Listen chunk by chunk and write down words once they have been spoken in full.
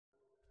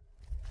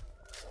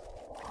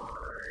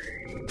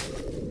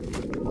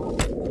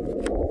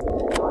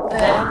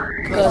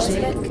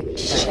Cosmic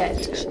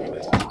Shed.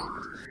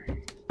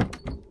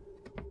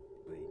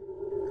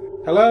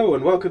 Hello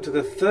and welcome to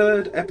the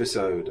third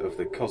episode of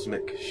the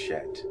Cosmic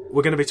Shed.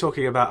 We're going to be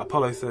talking about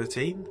Apollo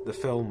 13, the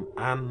film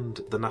and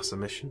the NASA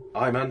mission.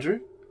 I'm Andrew,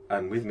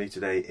 and with me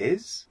today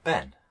is...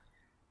 Ben.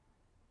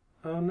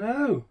 Oh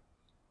no.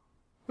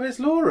 Where's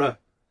Laura?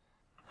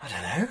 I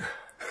don't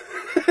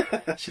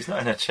know. She's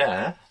not in a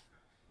chair.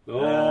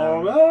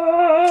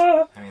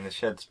 Laura! I mean, the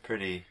shed's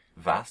pretty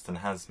vast and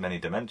has many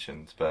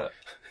dimensions, but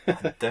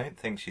I don't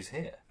think she's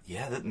here.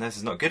 Yeah, this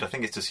is not good. I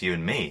think it's just you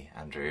and me,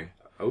 Andrew.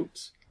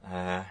 Oops.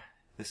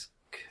 This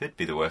could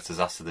be the worst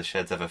disaster the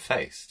shed's ever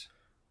faced.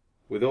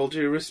 With all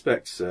due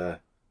respect, sir,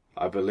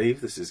 I believe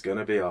this is going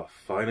to be our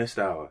finest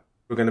hour.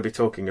 We're going to be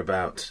talking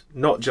about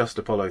not just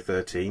Apollo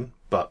 13,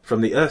 but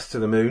From the Earth to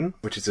the Moon,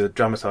 which is a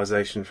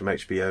dramatisation from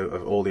HBO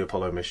of all the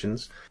Apollo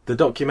missions, the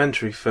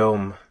documentary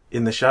film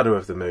In the Shadow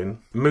of the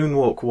Moon,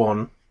 Moonwalk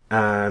 1,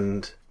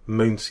 and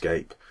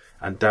Moonscape,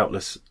 and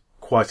doubtless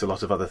quite a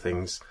lot of other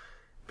things,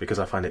 because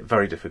I find it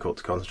very difficult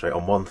to concentrate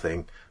on one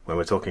thing when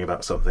we're talking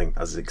about something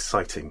as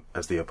exciting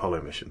as the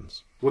Apollo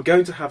missions. We're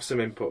going to have some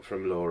input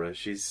from Laura.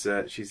 She's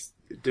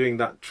doing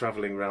that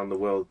travelling around the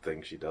world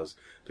thing she does,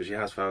 but she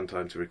has found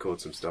time to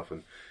record some stuff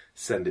and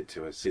send it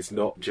to us. It's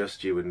not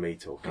just you and me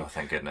talking. Oh,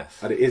 thank goodness.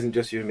 And it isn't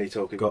just you and me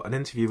talking. We've got an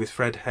interview with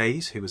Fred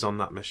Haise, who was on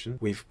that mission.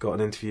 We've got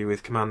an interview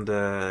with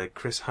Commander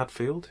Chris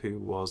Hadfield, who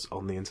was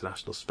on the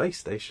International Space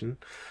Station.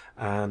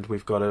 And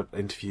we've got an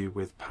interview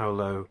with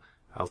Paolo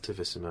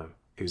Attivissimo,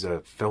 who's a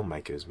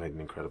filmmaker who's made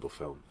an incredible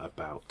film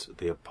about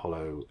the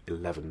Apollo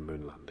 11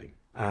 moon landing.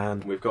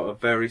 And we've got a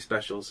very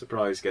special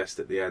surprise guest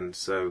at the end,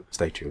 so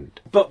stay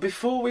tuned. But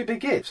before we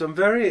begin, some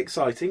very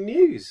exciting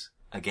news.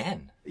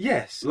 Again?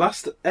 Yes.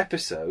 Last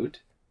episode,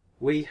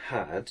 we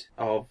had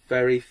our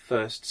very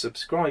first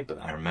subscriber.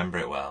 I remember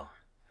it well.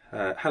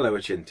 Hello,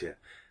 Achintya.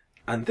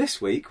 And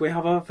this week, we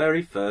have our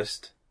very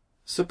first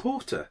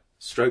supporter,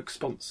 stroke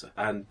sponsor.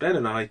 And Ben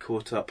and I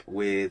caught up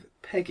with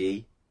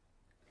Peggy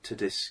to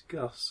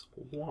discuss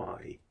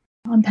why.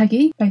 I'm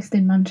Peggy, based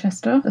in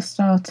Manchester. I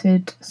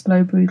started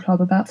Slow Brew Club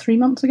about 3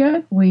 months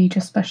ago. We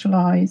just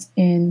specialise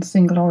in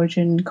single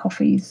origin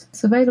coffees.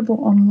 It's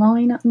available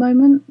online at the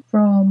moment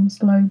from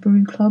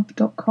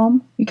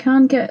slowbrewclub.com. You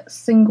can get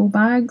single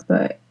bags,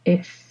 but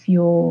if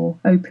you're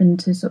open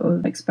to sort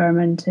of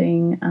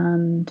experimenting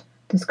and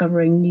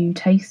discovering new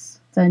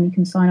tastes, then you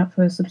can sign up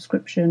for a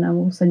subscription and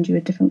we'll send you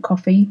a different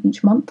coffee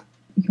each month.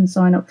 You can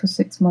sign up for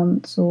 6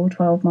 months or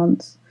 12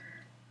 months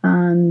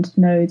and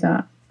know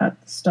that at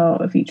the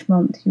start of each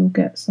month you'll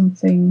get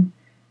something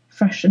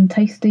fresh and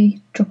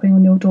tasty dropping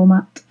on your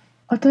doormat.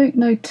 I don't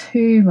know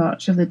too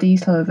much of the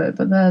detail of it,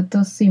 but there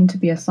does seem to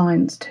be a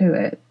science to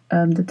it.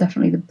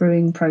 Definitely the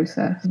brewing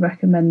process,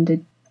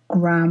 recommended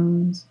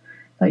grams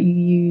that you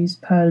use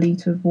per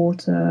litre of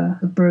water,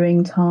 the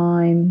brewing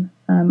time,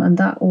 and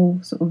that all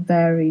sort of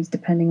varies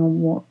depending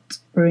on what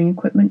brewing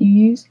equipment you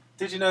use.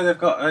 Did you know they've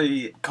got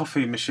a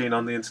coffee machine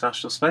on the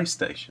International Space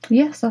Station?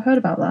 Yes, I've heard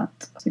about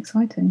that. It's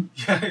exciting.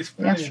 Yeah, it's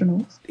brilliant. The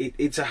astronauts.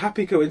 It's a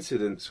happy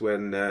coincidence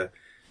when a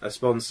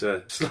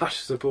sponsor /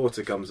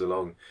 supporter comes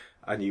along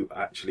and you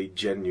actually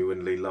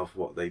genuinely love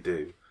what they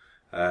do.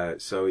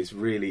 So it's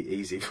really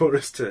easy for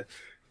us to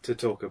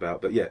talk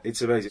about. But yeah,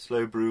 it's amazing.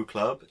 Slow Brew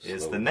Club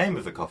is the name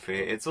of the coffee.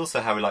 It's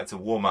also how we like to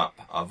warm up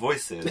our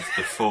voices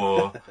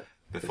before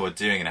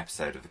doing an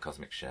episode of the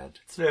Cosmic Shed.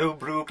 Slow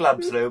Brew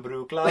Club, Slow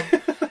Brew Club.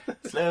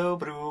 Slow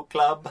Brew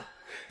Club. I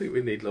think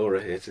we need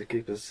Laura here to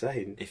keep us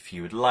sane. If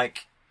you would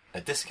like a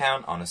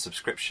discount on a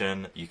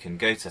subscription, you can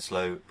go to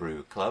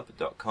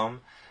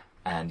slowbrewclub.com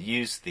and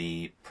use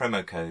the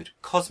promo code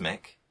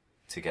COSMIC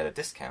to get a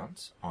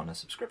discount on a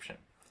subscription.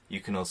 You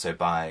can also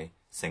buy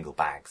single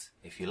bags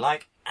if you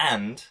like,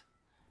 and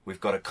we've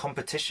got a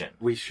competition.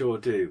 We sure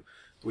do,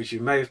 which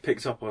you may have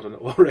picked up on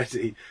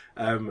already.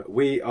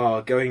 We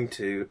are going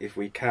to, if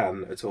we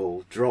can at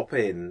all, drop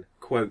in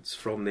quotes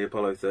from the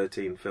Apollo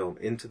 13 film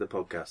into the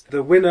podcast.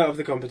 The winner of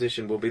the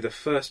competition will be the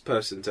first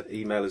person to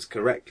email us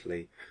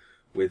correctly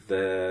with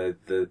the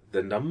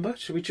number.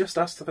 Should we just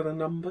ask them for the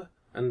number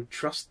and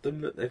trust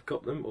them that they've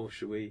got them, or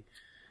should we?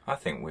 I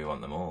think we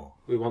want them all.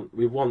 We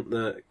want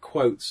the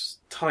quotes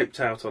typed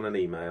out on an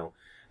email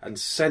and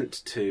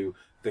sent to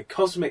the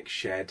Cosmic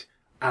Shed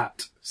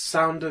at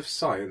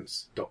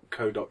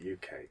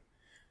soundofscience.co.uk.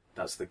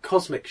 That's the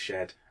Cosmic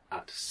Shed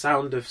at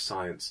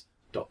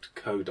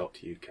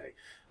soundofscience.co.uk.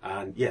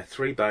 And yeah,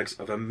 3 bags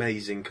of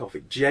amazing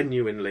coffee.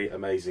 Genuinely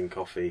amazing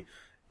coffee,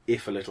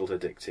 if a little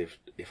addictive,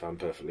 if I'm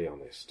perfectly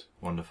honest.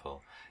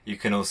 Wonderful. You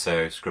can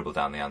also scribble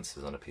down the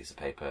answers on a piece of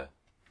paper,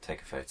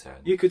 take a photo.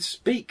 You could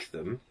speak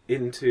them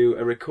into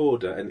a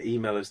recorder and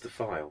email us the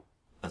file.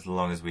 As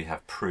long as we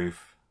have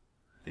proof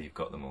that you've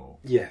got them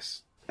all.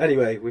 Yes.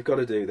 Anyway, we've got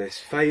to do this.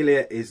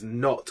 Failure is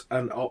not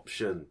an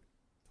option.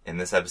 In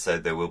this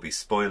episode, there will be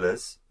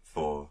spoilers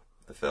for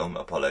the film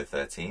Apollo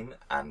 13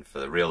 and for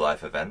the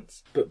real-life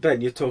events. But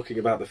Ben, you're talking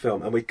about the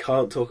film, and we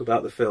can't talk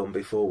about the film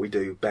before we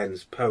do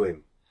Ben's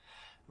poem.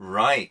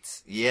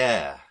 Right,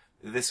 yeah.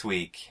 This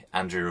week,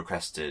 Andrew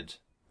requested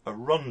a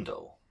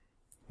rondel,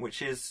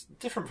 which is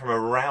different from a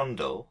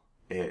roundel.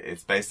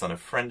 It's based on a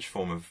French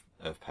form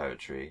of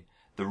poetry.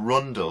 The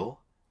rondel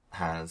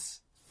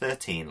has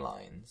 13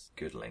 lines.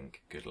 Good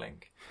link.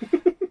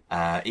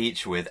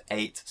 Each with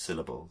 8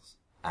 syllables.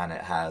 And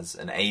it has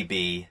an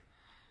A-B,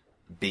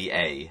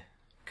 B-A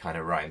kind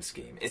of rhyme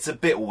scheme. It's a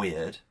bit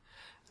weird,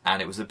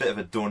 and it was a bit of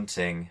a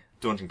daunting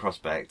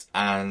prospect.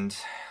 And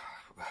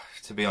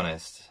to be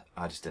honest,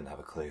 I just didn't have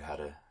a clue how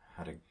to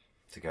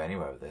go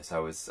anywhere with this. I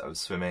was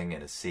swimming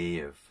in a sea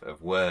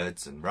of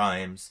words and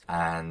rhymes,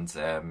 and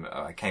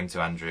I came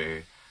to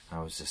Andrew.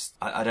 I was just,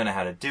 I don't know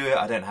how to do it.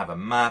 I don't have a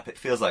map. It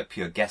feels like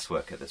pure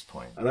guesswork at this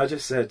point. And I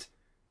just said,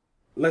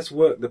 let's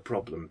work the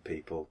problem,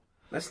 people.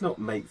 Let's not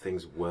make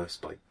things worse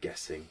by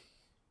guessing.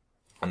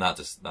 And that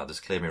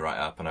just cleared me right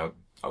up. And I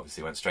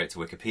obviously went straight to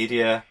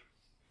Wikipedia,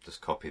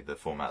 just copied the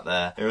format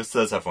there. It was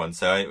still a tough one,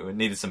 so I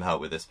needed some help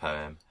with this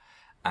poem.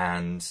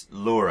 And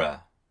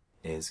Laura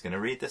is going to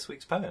read this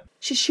week's poem.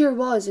 She sure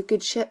was a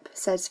good ship,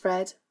 says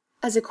Fred,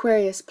 as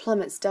Aquarius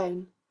plummets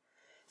down.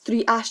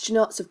 3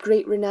 astronauts of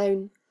great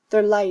renown,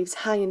 their lives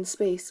hang in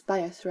space by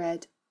a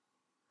thread.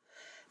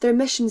 Their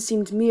mission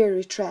seemed mere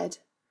retread,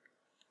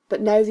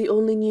 but now the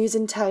only news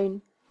in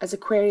town, as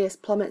Aquarius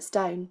plummets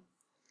down.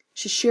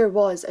 She sure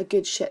was a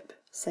good ship,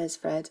 says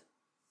Fred.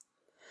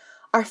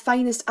 Our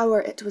finest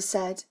hour, it was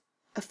said,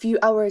 a few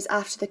hours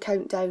after the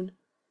countdown.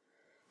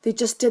 They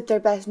just did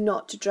their best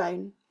not to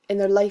drown, in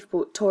their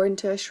lifeboat torn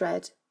to a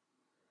shred.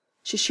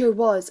 She sure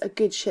was a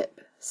good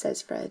ship,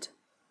 says Fred.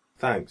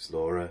 Thanks,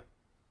 Laura.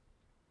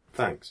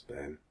 Thanks,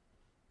 Ben.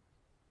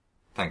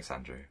 Thanks,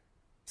 Andrew.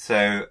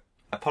 So,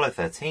 Apollo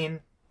 13,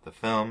 the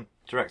film,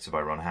 directed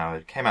by Ron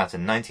Howard, came out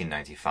in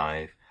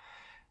 1995,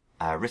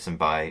 written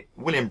by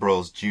William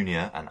Broyles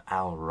Jr. and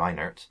Al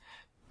Reinert,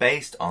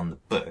 based on the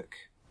book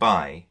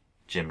by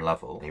Jim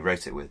Lovell. He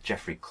wrote it with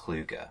Jeffrey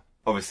Kluger.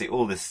 Obviously,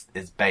 all this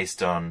is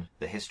based on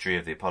the history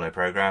of the Apollo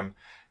program.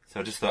 So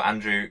I just thought,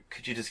 Andrew,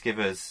 could you just give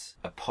us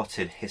a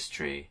potted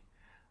history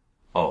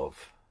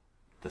of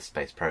the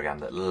space program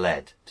that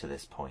led to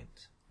this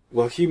point?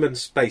 Well, human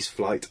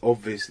spaceflight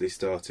obviously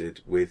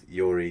started with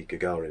Yuri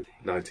Gagarin,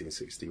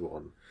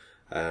 1961.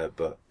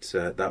 But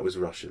that was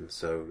Russian,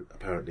 so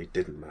apparently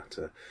didn't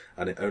matter.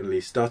 And it only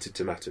started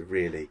to matter,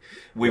 really.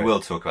 We will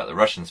talk about the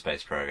Russian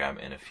space program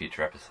in a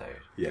future episode.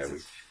 Yeah,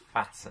 it's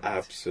fascinating.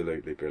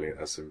 Absolutely brilliant.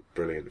 There's some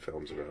brilliant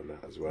films around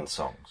that as well. And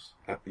songs.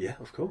 Yeah,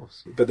 of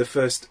course. But the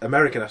first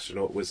American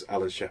astronaut was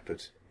Alan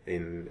Shepard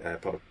in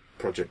part of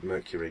Project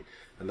Mercury,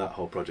 and that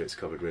whole project's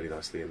covered really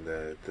nicely in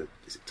the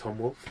is it Tom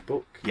Wolfe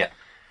book? Yeah.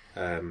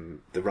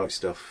 The Right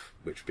Stuff,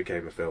 which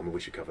became a film, and we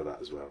should cover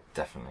that as well.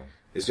 Definitely.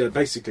 It's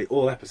basically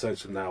all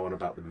episodes from now on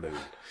about the moon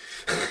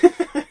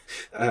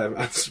and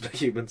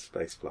human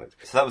spaceflight.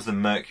 So that was the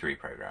Mercury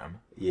program.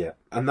 Yeah,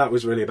 and that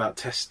was really about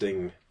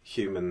testing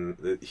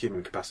the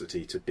human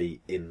capacity to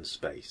be in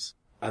space,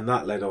 and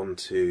that led on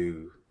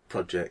to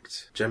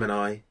Project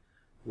Gemini,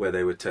 where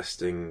they were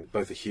testing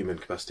both the human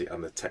capacity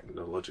and the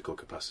technological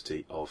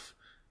capacity of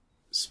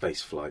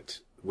spaceflight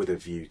with a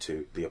view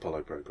to the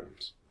Apollo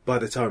programs. By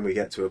the time we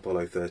get to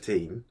Apollo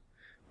 13,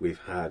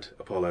 we've had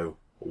Apollo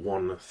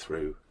 1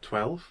 through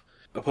 12.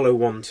 Apollo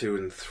 1, 2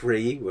 and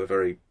 3 were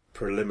very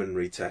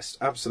preliminary tests,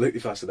 absolutely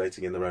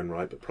fascinating in their own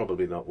right, but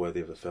probably not worthy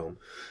of a film.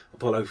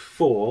 Apollo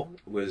 4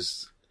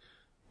 was,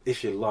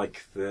 if you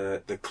like,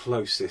 the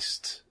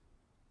closest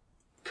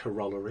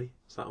corollary.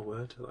 Is that a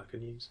word that I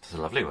can use? It's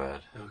a lovely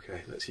word.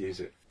 Okay, let's use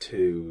it.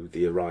 To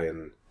the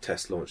Orion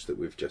test launch that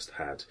we've just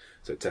had.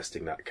 So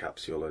testing that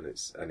capsule and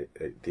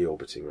the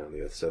orbiting around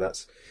the Earth. So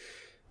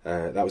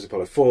that was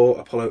Apollo 4.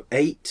 Apollo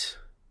 8,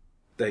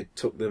 they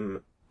took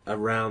them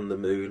around the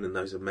moon and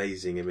those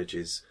amazing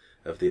images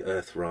of the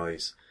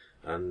Earthrise.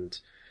 And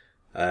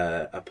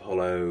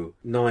Apollo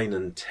 9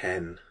 and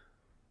 10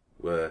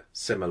 were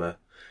similar,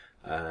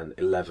 and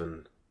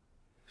 11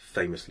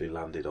 famously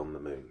landed on the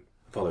moon.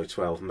 Apollo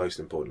 12, most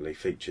importantly,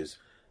 features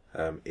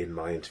in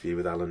my interview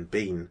with Alan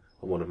Bean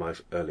on one of my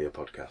earlier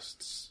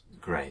podcasts.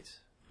 Great.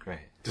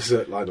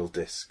 Desert Lionel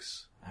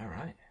Discs. All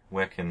right.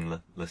 Where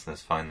can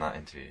listeners find that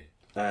interview?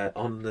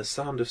 On the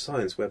Sound of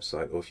Science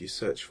website, or if you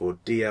search for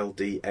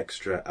DLD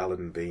Extra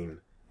Alan Bean,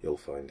 you'll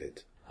find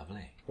it.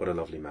 Lovely. What a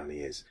lovely man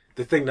he is.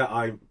 The thing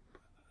that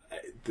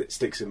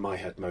sticks in my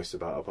head most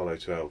about Apollo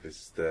 12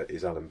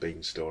 is Alan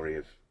Bean's story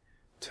of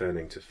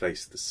turning to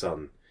face the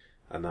sun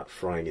and that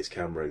frying his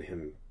camera and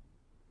him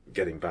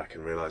getting back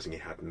and realising he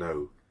had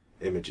no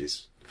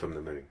images from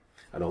the moon.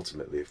 And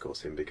ultimately, of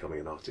course, him becoming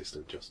an artist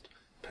and just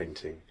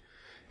painting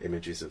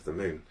images of the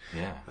moon.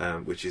 Yeah.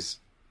 Which is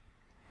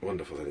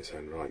wonderful in its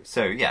own right.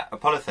 So, yeah,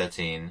 Apollo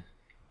 13,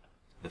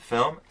 the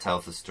film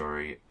tells the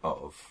story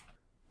of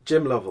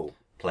Jim Lovell,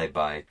 played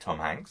by Tom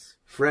Hanks.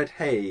 Fred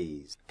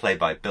Haise, played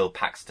by Bill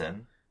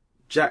Paxton.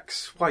 Jack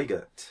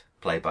Swigert,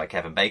 played by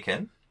Kevin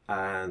Bacon.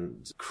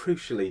 And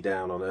crucially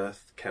down on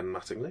Earth, Ken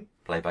Mattingly,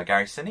 played by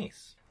Gary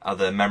Sinise.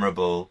 Other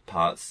memorable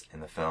parts in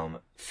the film: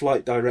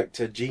 flight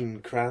director Gene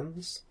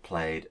Kranz,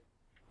 played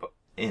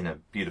in a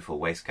beautiful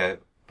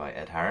waistcoat by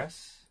Ed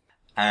Harris,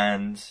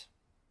 and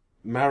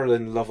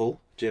Marilyn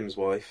Lovell, Jim's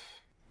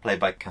wife, played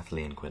by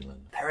Kathleen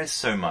Quinlan. There is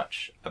so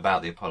much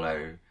about the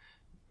Apollo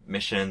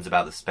missions,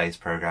 about the space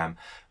program.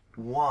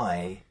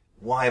 Why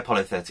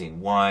Apollo 13?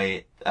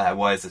 Why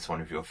is this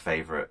one of your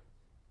favourite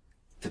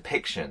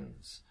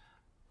depictions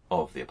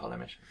of the Apollo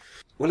mission?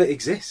 Well, it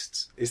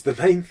exists, is the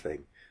main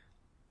thing.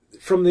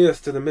 From the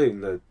Earth to the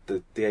Moon,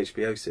 the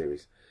HBO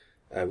series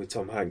with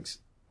Tom Hanks,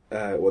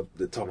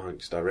 that Tom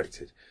Hanks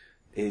directed,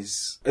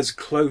 is as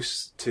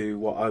close to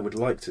what I would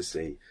like to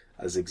see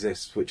as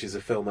exists, which is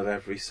a film of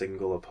every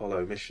single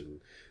Apollo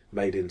mission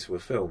made into a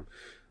film.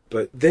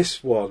 But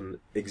this one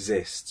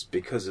exists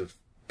because of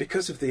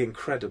the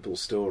incredible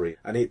story,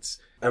 and it's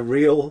a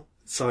real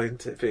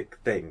scientific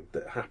thing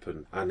that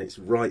happened, and it's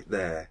right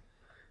there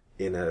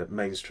in a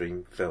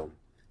mainstream film,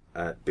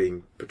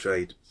 being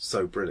portrayed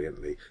so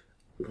brilliantly.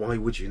 Why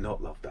would you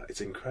not love that? It's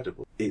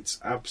incredible. It's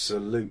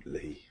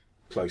absolutely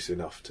close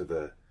enough to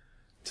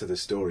the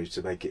story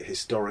to make it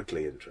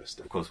historically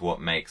interesting. Of course,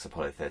 what makes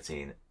Apollo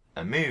 13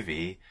 a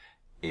movie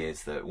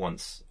is that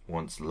once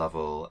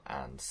Lovell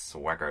and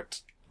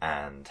Swaggart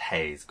and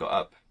Haise got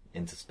up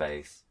into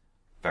space,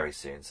 very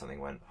soon something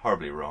went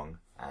horribly wrong,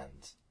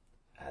 and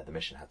the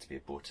mission had to be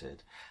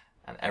aborted,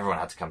 and everyone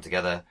had to come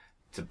together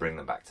to bring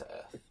them back to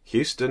Earth.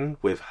 Houston,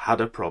 we've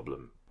had a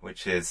problem.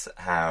 Which is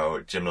how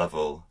Jim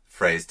Lovell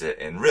phrased it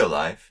in real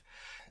life.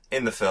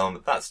 In the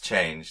film, that's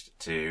changed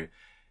to,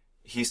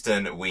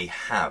 Houston, we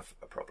have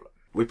a problem.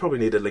 We probably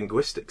need a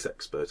linguistics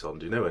expert on.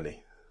 Do you know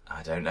any?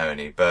 I don't know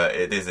any, but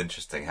it is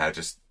interesting how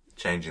just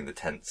changing the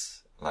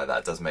tense like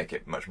that does make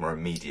it much more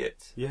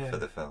immediate for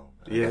the film.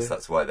 I guess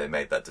that's why they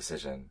made that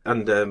decision.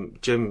 And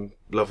Jim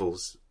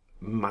Lovell's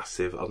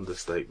massive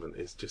understatement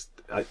is just...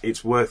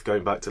 it's worth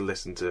going back to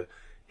listen to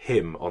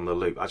him on the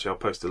loop. Actually, I'll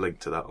post a link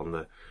to that on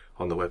the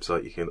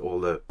website. You can all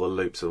the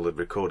loops, all the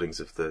recordings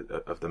of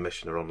the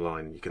mission are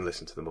online. You can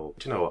listen to them all.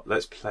 Do you know what?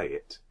 Let's play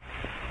it.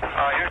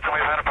 Houston,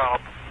 we've had a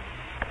problem.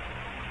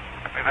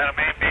 We've had a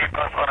main B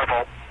plus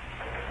undervolt.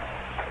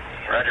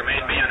 Roger,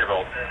 main B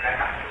undervolt.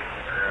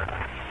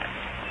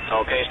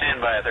 Okay,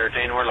 stand by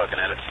 13. We're looking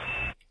at it.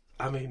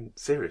 I mean,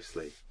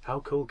 seriously, how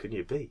cool can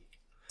you be?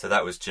 So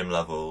that was Jim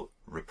Lovell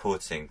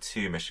reporting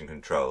to Mission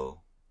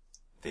Control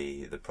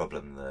the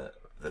problem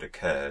that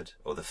occurred,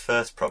 or the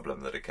first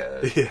problem that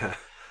occurred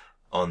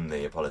on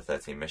the Apollo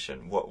 13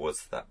 mission. What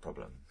was that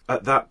problem?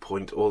 At that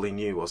point, all he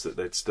knew was that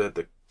they'd stirred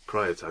the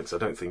cryotanks. I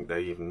don't think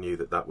they even knew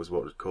that was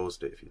what had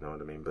caused it, if you know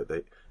what I mean. But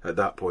at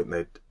that point,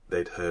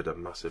 they'd heard a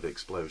massive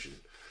explosion,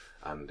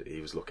 and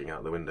he was looking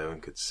out the window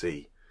and could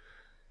see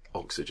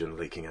oxygen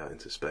leaking out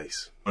into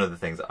space. One of the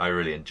things that I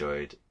really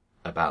enjoyed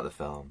about the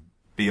film,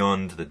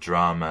 beyond the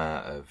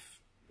drama of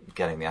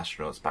getting the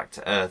astronauts back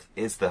to Earth,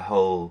 is the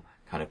whole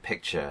kind of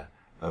picture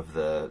of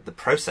the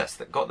process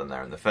that got them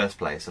there in the first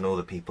place, and all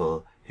the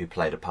people who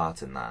played a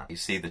part in that. You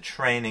see the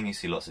training, you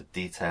see lots of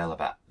detail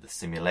about the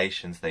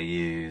simulations they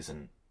use,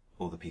 and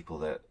all the people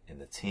that in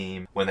the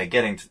team. When they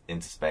get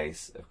into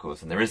space, of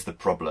course, and there is the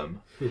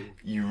problem,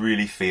 you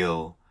really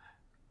feel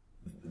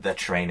their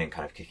training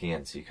kind of kicking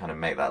in, so you kind of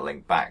make that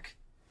link back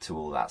to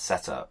all that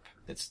setup.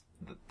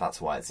 That's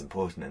why it's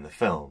important in the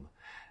film.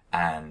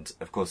 And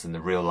of course, in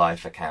the real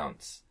life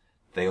accounts,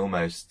 they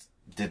almost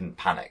didn't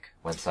panic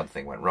when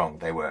something went wrong.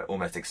 They were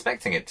almost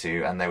expecting it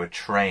to, and they were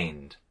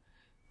trained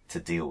to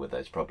deal with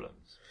those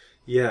problems.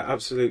 Yeah,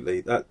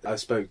 absolutely. I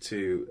spoke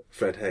to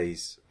Fred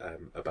Haise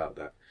about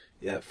that.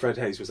 Yeah, Fred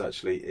Haise was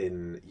actually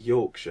in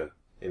Yorkshire,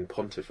 in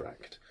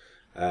Pontefract.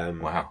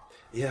 Wow.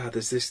 Yeah,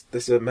 there's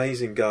this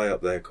amazing guy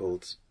up there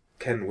called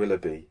Ken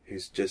Willoughby,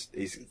 he's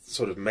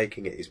sort of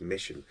making it his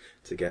mission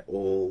to get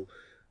all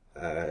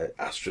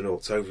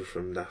astronauts over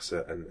from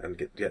NASA and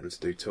get them to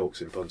do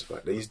talks in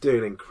Pontefract. And he's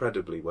doing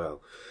incredibly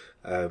well.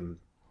 Wow.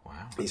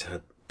 He's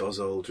had Buzz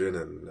Aldrin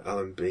and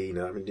Alan Bean.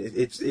 I mean,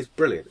 it's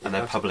brilliant. And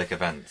they're public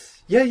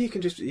events. Yeah, you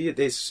can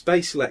there's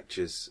space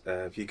lectures.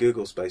 If you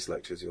Google space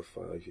lectures, you'll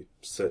find. If you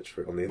search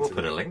for it on the internet.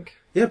 We'll put a link.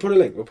 Yeah, put a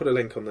link. We'll put a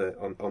link on the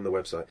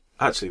website.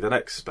 Actually, the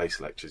next space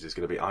lectures is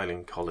going to be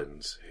Eileen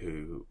Collins,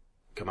 who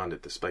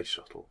commanded the space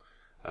shuttle,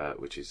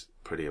 which is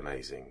pretty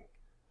amazing.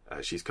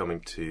 She's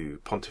coming to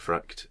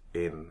Pontefract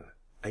in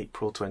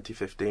April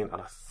 2015,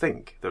 and I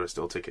think there are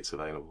still tickets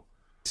available.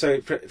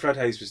 So Fred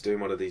Haise was doing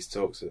one of these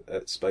talks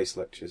at space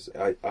lectures.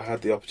 I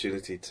had the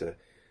opportunity to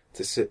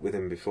sit with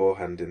him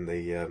beforehand in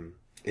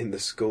the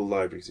school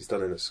library, because he's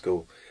done in a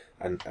school,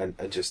 and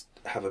just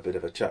have a bit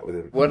of a chat with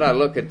him. What I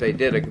look at they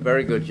did a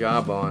very good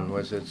job on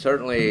was that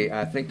certainly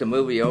I think the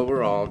movie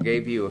overall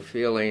gave you a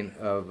feeling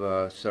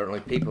of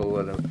certainly people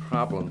with a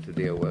problem to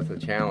deal with, a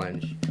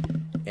challenge,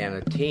 and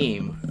a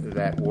team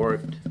that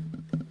worked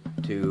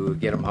to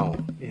get them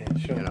home. Yeah,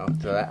 sure. You know,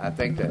 so I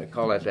think that I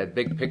call that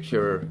big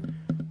picture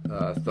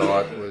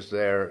thought was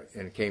there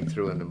and came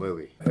through in the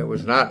movie. It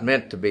was not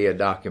meant to be a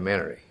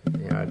documentary.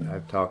 You know,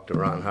 I've talked to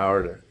Ron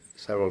Howard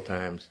several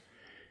times,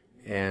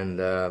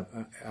 and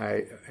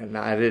I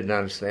didn't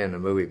understand the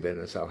movie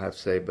business, I'll have to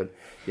say, but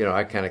you know,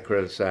 I kind of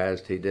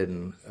criticized he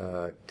didn't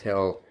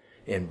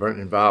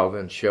involve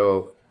and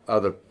show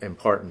other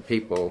important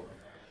people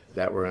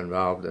that were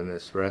involved in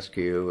this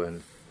rescue,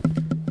 and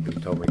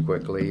told me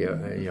quickly,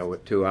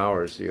 with 2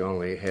 hours you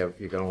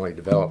can only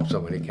develop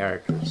so many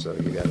characters, so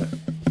you got to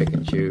pick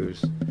and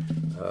choose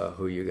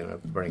who you're going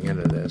to bring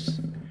into this.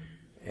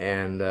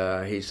 And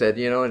he said,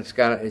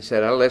 he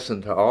said, I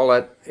listened to all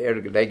that air.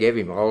 They gave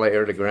him all the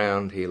air to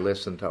ground. He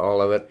listened to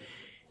all of it,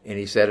 and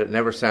he said it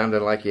never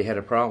sounded like you had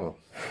a problem.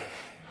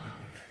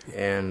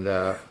 And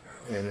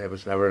there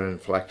was never an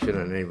inflection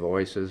in any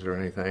voices or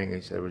anything.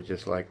 He said it was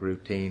just like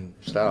routine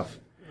stuff,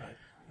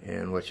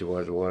 and what it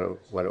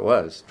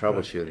was,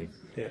 troubleshooting,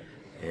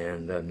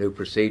 and new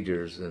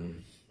procedures,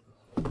 and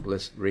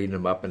reading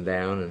them up and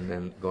down, and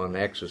then going to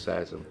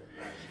exercise them.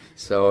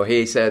 So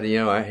he said,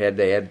 I had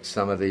to add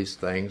some of these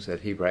things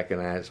that he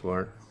recognized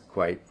weren't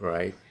quite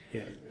right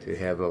to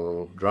have a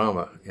little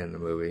drama in the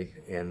movie.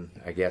 And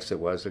I guess it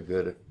was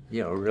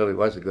really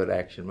was a good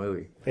action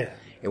movie. Yeah.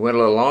 It went a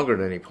little longer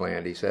than he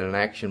planned. He said an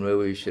action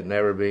movie should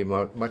never be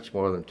much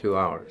more than 2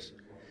 hours.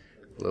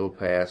 A little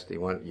past. You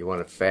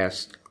want it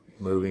fast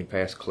moving,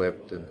 fast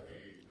clipped, and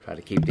try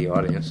to keep the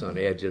audience on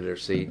the edge of their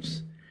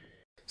seats.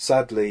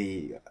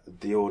 Sadly,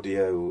 the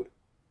audio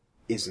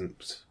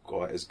isn't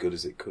quite as good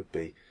as it could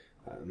be.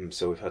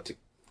 So we've had to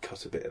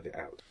cut a bit of it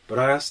out. But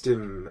I asked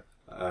him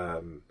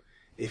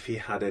if he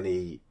had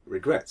any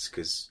regrets,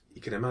 because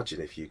you can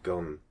imagine if you'd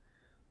gone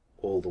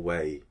all the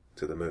way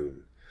to the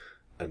moon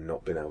and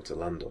not been able to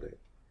land on it,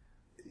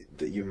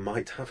 that you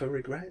might have a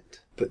regret.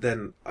 But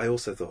then I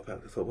also thought about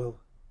it. I thought, well,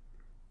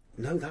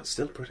 no, that's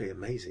still pretty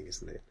amazing,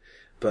 isn't it?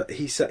 But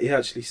he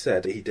actually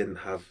said he didn't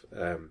have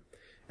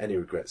any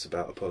regrets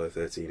about Apollo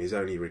 13. His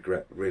only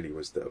regret really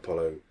was that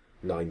Apollo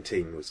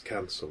 19 was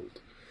cancelled.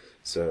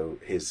 So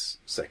his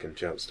second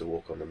chance to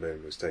walk on the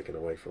moon was taken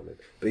away from him.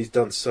 But he's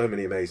done so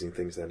many amazing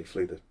things then. He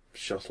flew the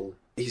shuttle.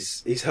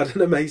 He's had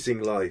an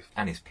amazing life.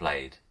 And he's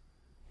played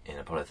in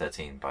Apollo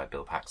 13 by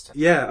Bill Paxton.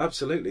 Yeah,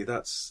 absolutely.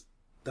 That's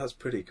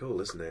pretty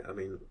cool, isn't it? I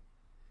mean,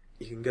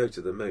 you can go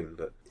to the moon,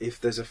 but if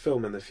there's a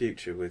film in the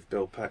future with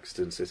Bill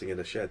Paxton sitting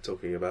in a shed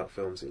talking about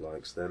films he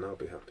likes, then I'll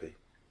be happy.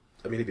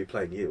 I mean, he'd be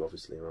playing you,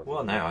 obviously.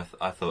 Well, no,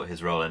 I thought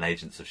his role in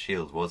Agents of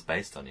S.H.I.E.L.D. was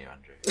based on you,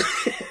 Andrew.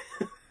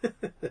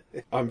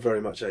 I'm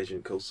very much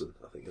Agent Coulson,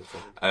 I think.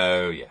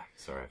 Oh, yeah.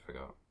 Sorry, I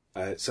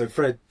forgot. So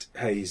Fred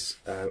Haise,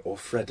 or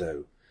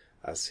Fredo,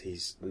 as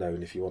he's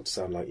known if you want to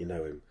sound like you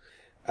know him.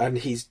 And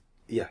he's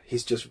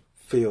just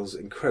feels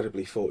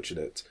incredibly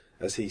fortunate,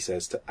 as he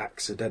says, to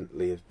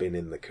accidentally have been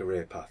in the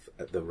career path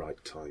at the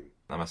right time.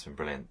 That must have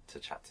been brilliant to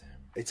chat to him.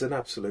 It's an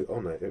absolute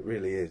honour, it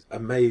really is.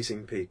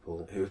 Amazing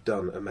people who have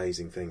done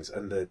amazing things,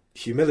 and the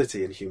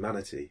humility and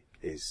humanity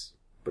is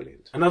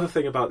brilliant. Another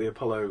thing about the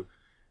Apollo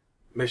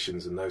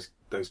missions and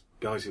those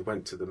guys who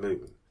went to the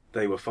moon,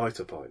 they were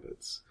fighter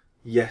pilots.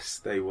 Yes,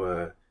 they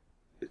were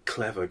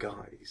clever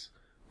guys,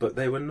 but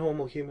they were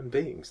normal human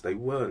beings. They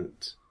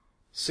weren't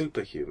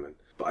superhuman.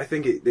 But I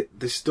think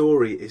the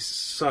story is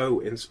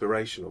so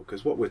inspirational,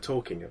 because what we're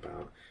talking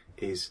about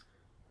is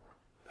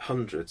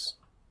hundreds,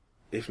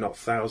 if not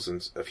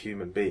thousands, of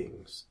human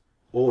beings,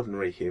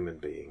 ordinary human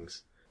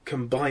beings,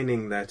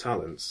 combining their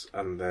talents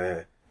and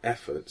their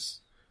efforts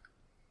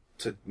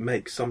to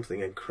make something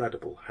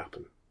incredible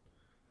happen.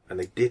 And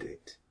they did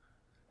it.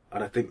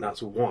 And I think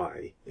that's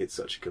why it's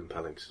such a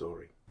compelling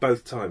story.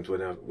 Both times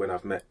when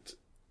I've met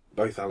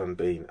both Alan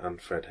Bean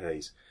and Fred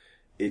Haise,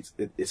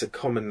 it's a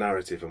common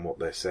narrative, and what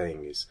they're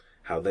saying is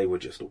how they were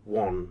just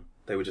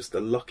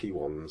the lucky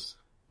ones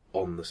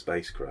on the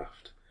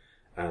spacecraft,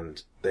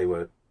 and they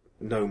were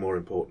no more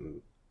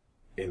important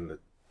in the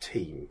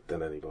team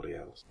than anybody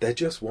else. They're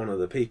just one of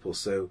the people,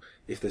 so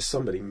if there's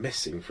somebody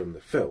missing from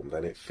the film,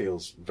 then it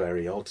feels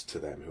very odd to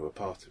them who are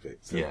part of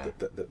it,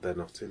 that they're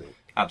not in it.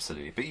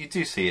 Absolutely, but you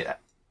do see a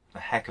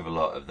heck of a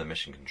lot of the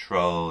mission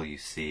control. You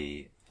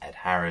see Ed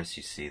Harris,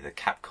 you see the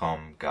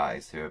Capcom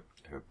guys who are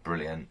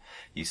brilliant.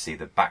 You see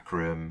the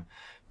backroom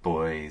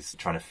boys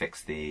trying to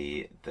fix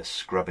the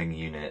scrubbing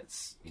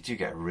units. You do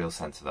get a real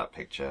sense of that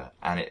picture,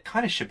 and it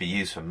kind of should be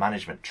used for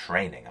management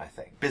training, I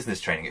think. Business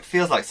training. It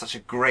feels like such a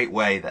great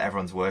way that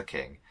everyone's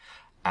working.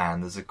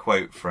 And there's a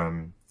quote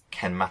from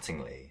Ken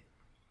Mattingly,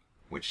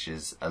 which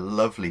is a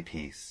lovely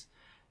piece,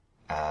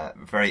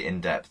 very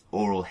in-depth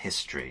oral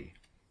history,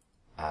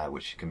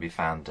 which can be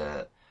found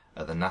at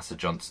the NASA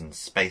Johnson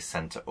Space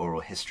Center Oral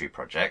History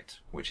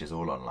Project, which is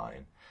all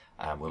online.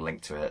 We'll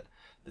link to it.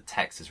 The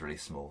text is really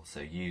small, so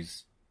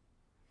use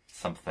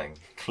something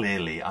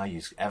clearly. I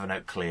use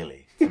Evernote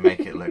Clearly to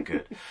make it look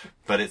good.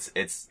 But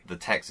the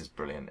text is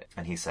brilliant.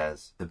 And he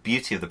says, the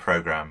beauty of the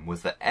program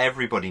was that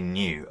everybody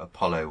knew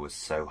Apollo was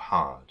so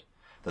hard,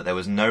 that there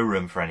was no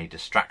room for any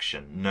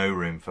distraction, no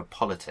room for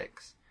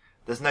politics.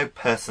 There's no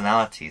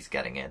personalities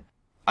getting in.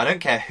 I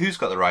don't care who's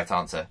got the right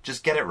answer,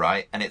 just get it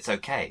right and it's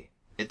okay.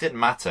 It didn't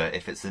matter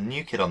if it's the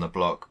new kid on the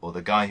block or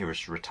the guy who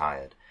is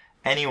retired.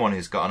 Anyone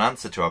who's got an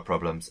answer to our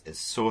problems is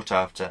sought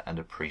after and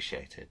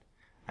appreciated.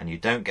 And you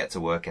don't get to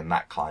work in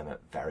that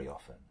climate very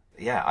often.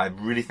 Yeah, I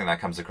really think that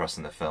comes across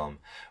in the film.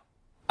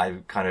 I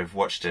kind of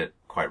watched it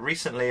quite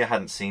recently. I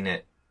hadn't seen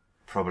it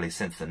probably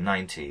since the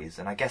 90s.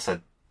 And I guess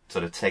I'd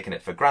sort of taken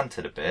it for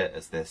granted a bit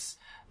as this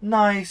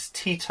nice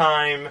tea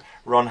time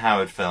Ron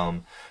Howard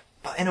film.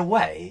 But in a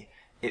way,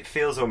 it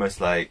feels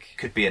almost like it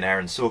could be an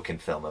Aaron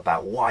Sorkin film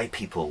about why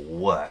people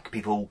work,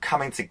 people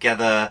coming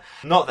together.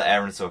 Not that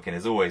Aaron Sorkin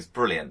is always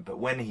brilliant, but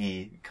when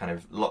he kind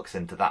of locks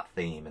into that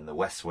theme in The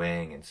West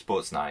Wing and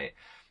Sports Night,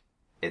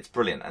 it's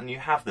brilliant. And you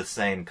have the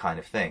same kind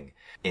of thing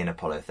in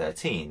Apollo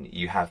 13.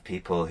 You have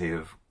people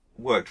who've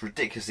worked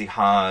ridiculously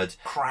hard,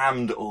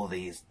 crammed all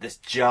this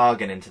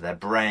jargon into their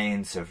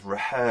brains, have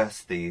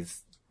rehearsed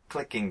these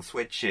clicking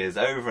switches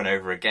over and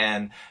over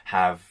again,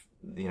 have,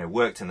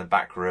 worked in the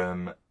back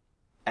room,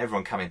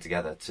 everyone coming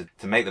together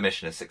to make the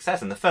mission a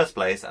success in the first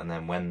place, and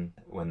then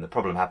when the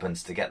problem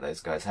happens, to get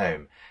those guys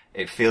home.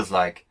 It feels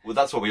like, well,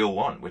 that's what we all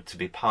want, to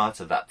be part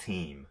of that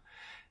team,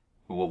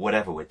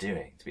 whatever we're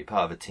doing, to be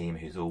part of a team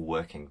who's all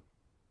working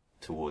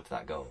towards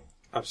that goal.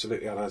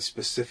 Absolutely, and I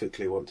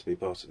specifically want to be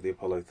part of the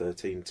Apollo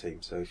 13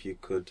 team, so if you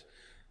could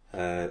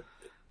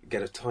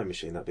get a time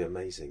machine, that'd be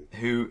amazing.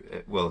 Who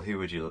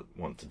would you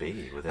want to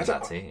be within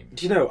that team?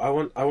 Do you know,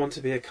 I want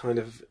to be a kind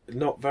of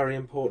not very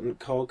important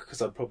cog,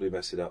 because I'd probably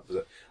mess it up.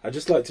 But I'd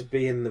just like to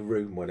be in the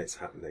room when it's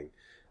happening,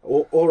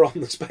 or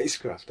on the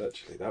spacecraft.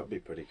 Actually, that would be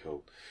pretty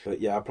cool. But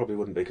yeah, I probably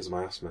wouldn't be because of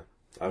my asthma.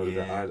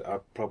 I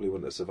probably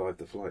wouldn't have survived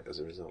the flight as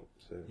a result.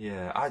 So.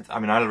 Yeah, I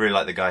mean, I really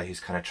like the guy who's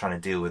kind of trying to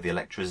deal with the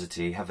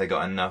electricity. Have they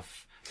got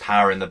enough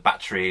power in the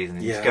batteries?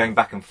 And he's going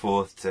back and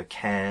forth to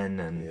Ken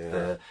and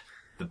the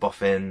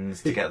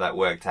boffins to get that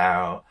worked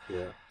out.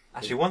 Yeah.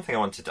 Actually, one thing I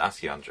wanted to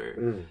ask you,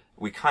 Andrew,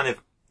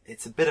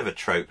 it's a bit of a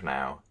trope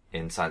now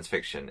in science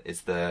fiction,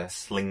 is the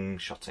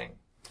slingshotting.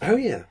 Oh,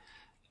 yeah.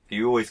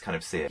 You always kind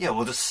of see it. Yeah,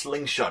 we'll just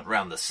slingshot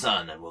around the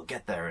sun and we'll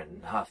get there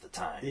in half the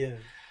time. Yeah.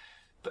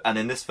 And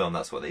in this film,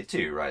 that's what they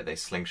do, right? They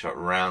slingshot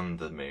round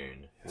the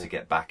moon to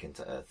get back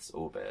into Earth's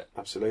orbit.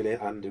 Absolutely,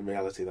 and in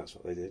reality, that's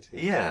what they did.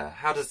 Yeah.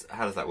 How does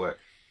that work?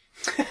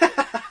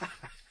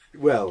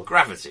 Well,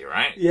 gravity,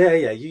 right? Yeah.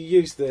 You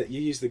use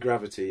the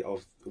gravity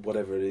of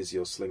whatever it is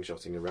you're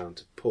slingshotting around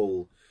to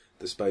pull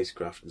the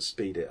spacecraft and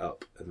speed it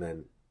up, and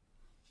then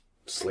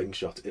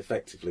slingshot.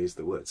 Effectively, is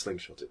the word,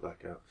 slingshot it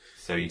back out.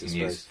 So you can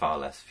use far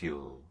less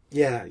fuel.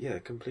 Yeah,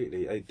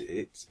 completely.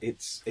 It's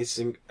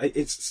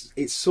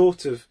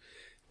sort of,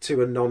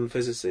 to a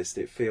non-physicist,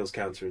 it feels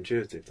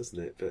counterintuitive, doesn't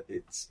it? But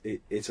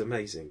it's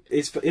amazing.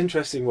 It's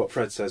interesting what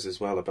Fred says as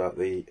well about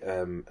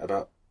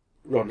about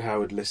Ron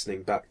Howard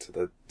listening back to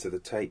the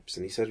tapes,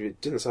 and he said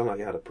it didn't sound like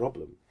he had a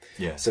problem.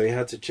 Yeah. So he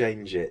had to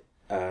change it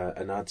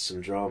and add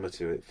some drama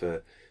to it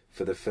for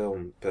the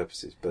film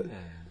purposes. But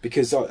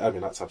because I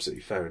mean that's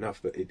absolutely fair enough.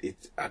 But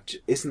it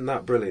isn't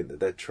that brilliant that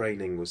their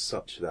training was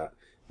such that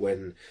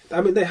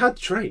they had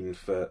trained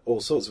for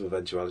all sorts of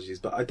eventualities,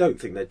 but I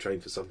don't think they'd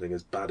trained for something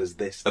as bad as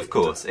this. Of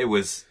course, it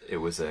was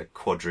a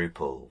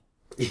quadruple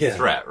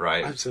threat,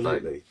 right?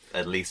 Absolutely. Like,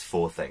 at least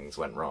 4 things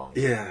went wrong.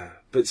 Yeah,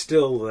 but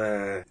still,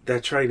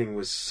 their training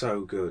was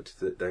so good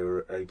that they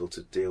were able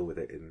to deal with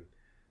it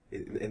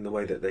in the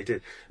way that they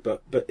did.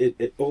 But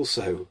it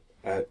also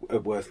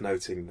worth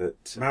noting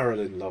that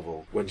Marilyn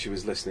Lovell, when she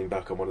was listening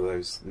back on one of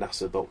those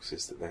NASA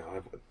boxes that they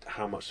have,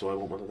 how much do I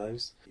want one of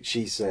those?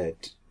 She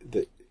said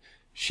that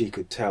she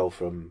could tell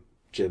from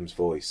Jim's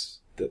voice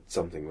that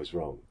something was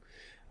wrong.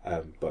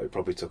 But it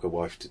probably took a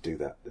wife to do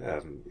that.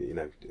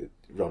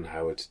 Ron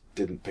Howard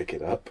didn't pick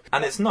it up.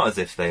 And it's not as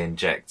if they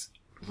inject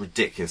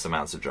ridiculous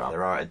amounts of drama.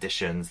 There are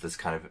additions, there's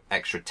kind of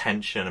extra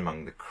tension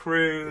among the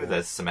crew,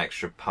 there's some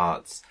extra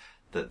parts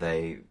that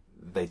they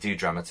do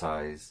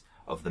dramatise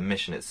of the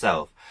mission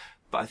itself.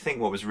 But I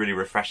think what was really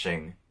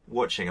refreshing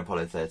watching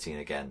Apollo 13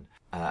 again,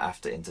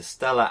 after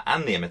Interstellar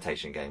and The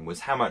Imitation Game,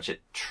 was how much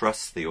it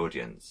trusts the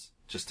audience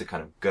just to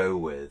kind of go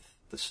with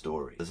the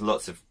story. There's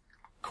lots of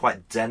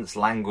quite dense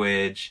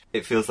language.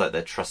 It feels like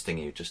they're trusting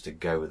you just to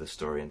go with the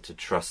story and to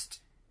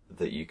trust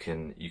that you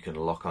can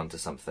lock onto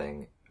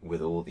something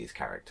with all these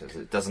characters.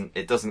 It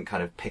doesn't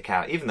kind of pick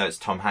out, even though it's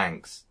Tom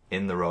Hanks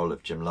in the role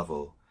of Jim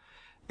Lovell,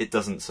 it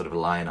doesn't sort of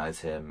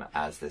lionize him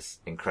as this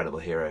incredible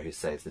hero who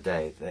saves the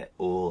day. They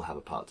all have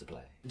a part to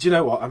play. Do you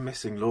know what? I'm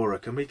missing Laura.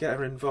 Can we get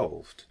her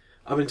involved?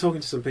 I've been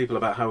talking to some people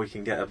about how we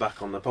can get her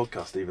back on the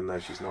podcast even though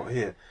she's not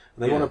here.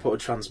 And they want to put a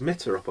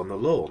transmitter up on the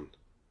lawn.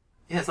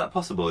 Yeah, is that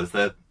possible? Is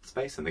there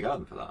space in the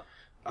garden for that?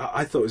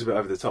 I thought it was a bit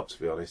over the top,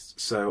 to be honest.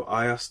 So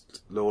I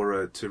asked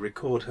Laura to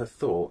record her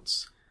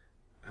thoughts,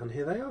 and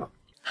here they are.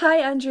 Hi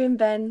Andrew and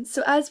Ben.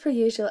 So as per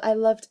usual, I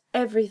loved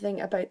everything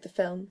about the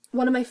film.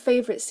 One of my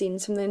favourite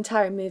scenes from the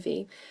entire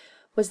movie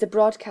was the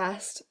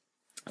broadcast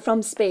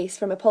from space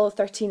from Apollo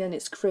 13 and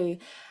its crew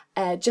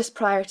just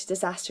prior to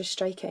disaster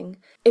striking.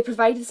 It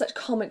provided such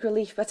comic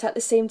relief, but at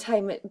the same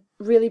time it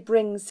really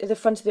brings to the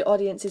front of the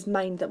audience's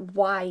mind that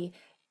why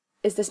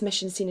is this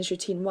mission seen as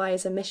routine? Why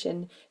is a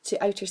mission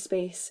to outer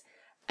space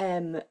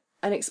and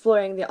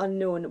exploring the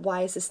unknown,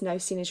 why is this now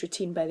seen as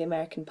routine by the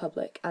American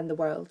public and the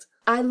world?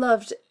 I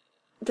loved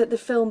that the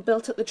film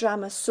built up the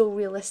drama so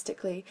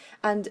realistically,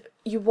 and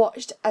you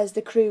watched as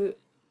the crew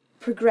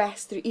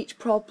progressed through each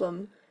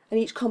problem and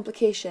each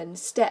complication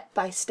step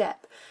by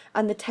step,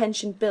 and the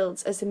tension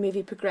builds as the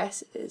movie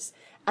progresses,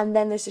 and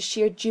then there's a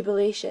sheer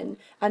jubilation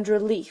and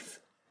relief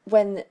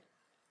when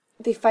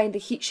they find the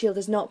heat shield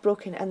is not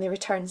broken and they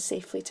return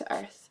safely to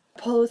Earth.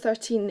 Apollo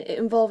 13, it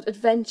involved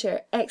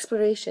adventure,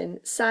 exploration,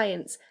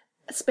 science,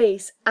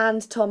 space,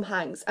 and Tom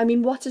Hanks. I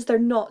mean, what is there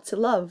not to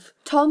love?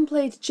 Tom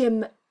played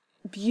Jim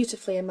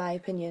beautifully, in my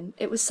opinion.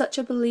 It was such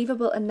a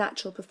believable and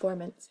natural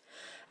performance.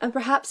 And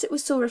perhaps it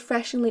was so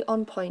refreshingly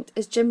on point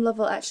as Jim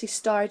Lovell actually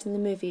starred in the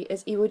movie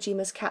as Iwo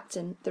Jima's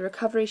captain, the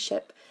recovery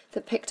ship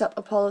that picked up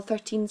Apollo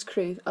 13's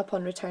crew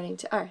upon returning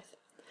to Earth.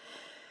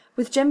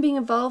 With Jim being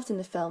involved in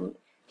the film,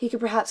 he could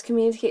perhaps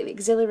communicate the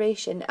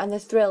exhilaration and the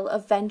thrill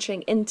of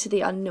venturing into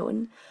the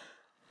unknown,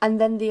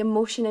 and then the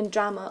emotion and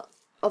drama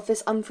of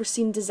this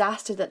unforeseen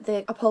disaster that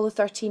the Apollo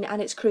 13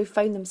 and its crew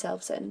found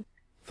themselves in.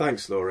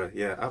 Thanks, Laura.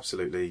 Yeah,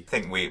 absolutely. I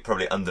think we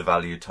probably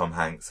undervalued Tom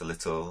Hanks a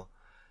little,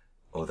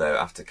 although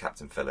after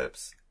Captain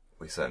Phillips,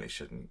 we certainly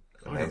shouldn't.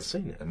 I've not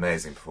seen it.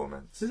 Amazing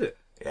performance. Is it?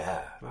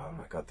 Yeah. Oh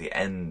my God, the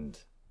end.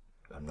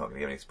 I'm not going to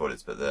give any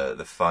spoilers, but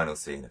the final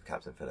scene of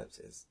Captain Phillips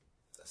is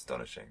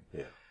astonishing.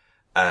 Yeah.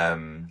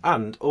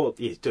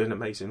 He's doing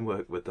amazing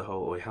work with the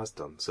whole, or he has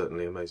done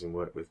certainly amazing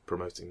work with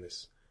promoting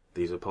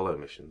these Apollo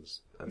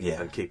missions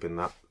and keeping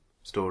that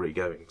story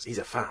going. He's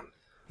a fan.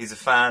 He's a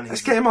fan.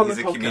 Let's get him on the podcast.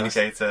 He's a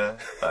communicator.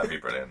 That'd be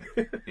brilliant.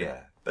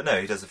 Yeah. But no,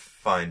 he does a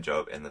fine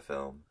job in the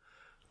film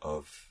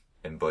of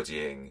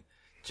embodying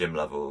Jim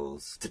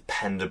Lovell's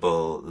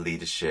dependable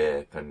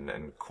leadership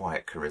and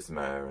quiet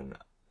charisma and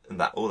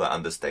that all that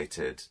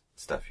understated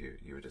stuff you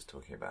were just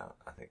talking about.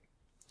 I think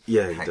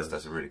Hanks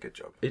does a really good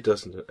job. He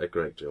does a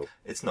great job.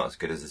 It's not as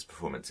good as his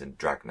performance in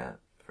Dragnet,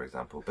 for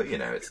example, but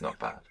it's not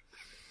bad.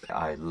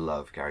 I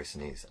love Gary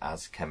Sinise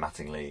as Ken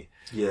Mattingly.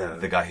 Yeah.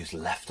 The guy who's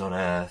left on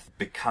Earth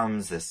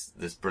becomes this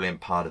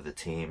brilliant part of the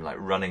team, like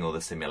running all the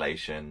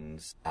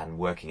simulations and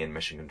working in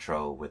mission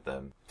control with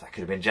them. That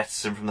could have been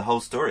jettisoned from the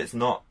whole story. It's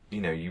not,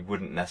 you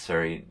wouldn't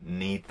necessarily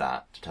need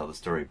that to tell the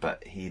story,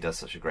 but he does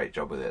such a great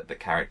job with it. The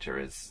character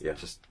is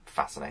just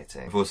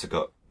fascinating. We've also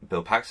got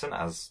Bill Paxton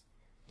as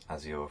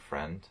your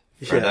friend,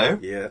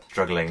 Fredo. Yeah.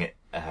 Struggling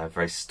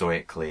very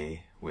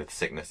stoically with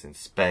sickness in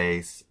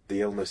space.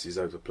 The illness is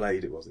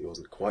overplayed. He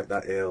wasn't quite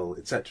that ill,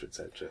 etc.,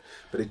 etc.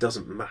 But it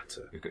doesn't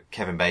matter. We've got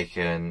Kevin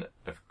Bacon,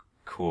 of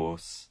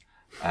course,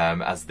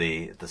 as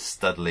the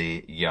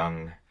studly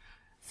young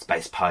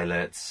space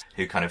pilot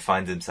who kind of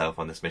finds himself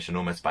on this mission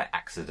almost by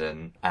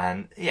accident.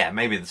 And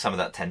maybe some of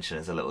that tension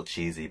is a little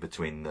cheesy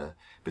between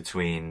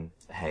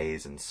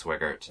Haise and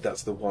Swigert.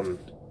 That's the one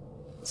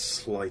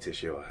slight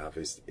issue I have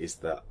is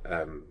that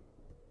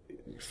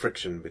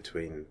friction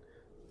between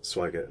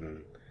Swigert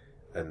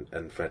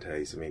and Fred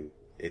Haise. I mean,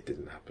 it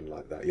didn't happen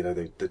like that.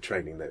 The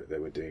training they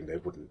were doing,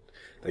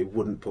 they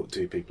wouldn't put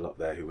two people up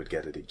there who would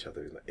get at each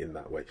other in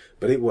that way.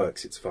 But it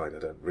works. It's fine. I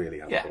don't really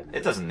have a problem with it.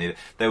 It doesn't need it.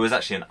 There was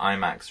actually an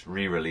IMAX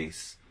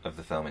re-release of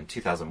the film in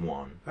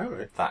 2001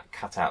 that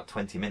cut out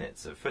 20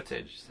 minutes of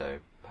footage. So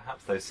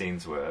perhaps those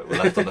scenes were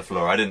left on the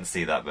floor. I didn't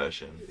see that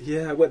version.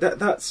 Yeah, well,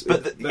 that's...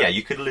 But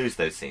you could lose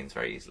those scenes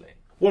very easily.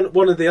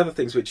 One of the other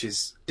things which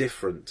is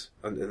different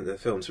in the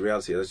film to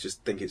reality, I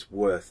just think it's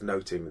worth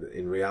noting that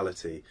in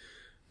reality,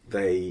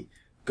 they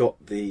got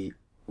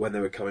when they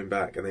were coming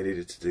back and they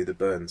needed to do the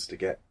burns to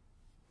get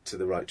to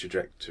the right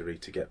trajectory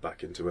to get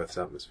back into Earth's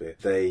atmosphere,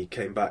 they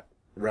came back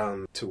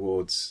round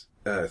towards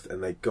Earth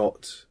and they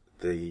got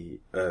the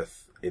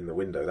Earth in the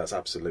window. That's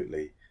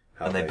absolutely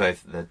how and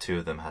the two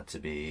of them had to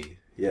be...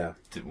 Yeah.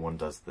 One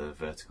does the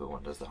vertical,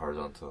 one does the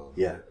horizontal.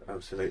 Yeah,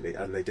 absolutely.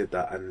 And they did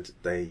that and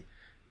they...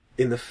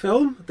 In the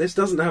film, this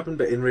doesn't happen,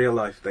 but in real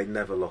life, they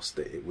never lost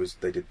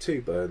it. They did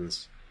two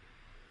burns,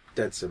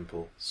 dead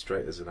simple,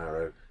 straight as an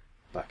arrow,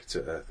 back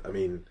to Earth. I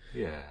mean,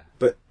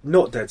 but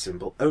not dead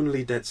simple,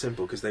 only dead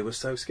simple because they were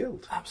so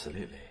skilled.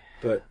 Absolutely.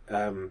 But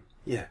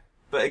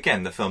But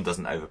again, the film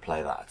doesn't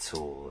overplay that at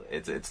all.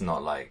 It's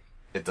not like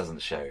it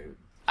doesn't show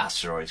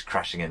asteroids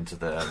crashing into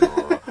them,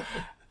 or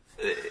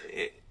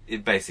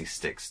it basically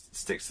sticks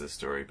to the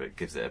story, but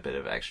gives it a bit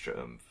of extra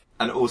oomph.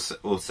 And also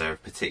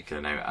of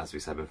particular note, as we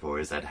said before,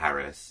 is Ed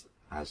Harris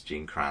as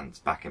Gene Kranz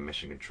back in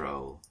Mission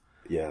Control.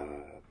 Yeah,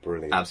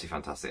 brilliant. Absolutely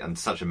fantastic. And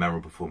such a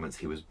memorable performance.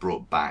 He was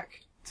brought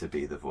back to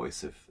be the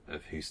voice of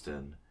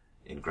Houston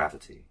in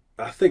Gravity.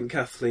 I think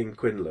Kathleen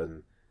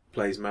Quinlan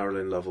plays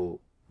Marilyn Lovell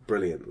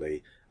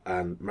brilliantly,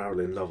 and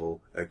Marilyn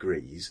Lovell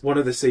agrees. One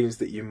of the scenes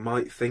that you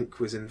might think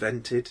was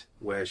invented,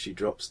 where she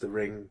drops the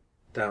ring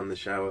down the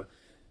shower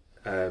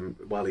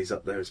while he's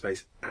up there in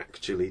space,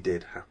 actually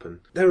did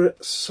happen. There are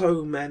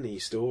so many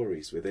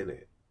stories within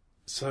it,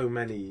 so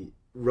many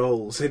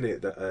roles in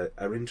it that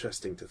are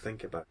interesting to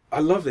think about. I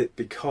love it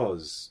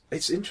because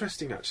it's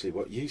interesting, actually,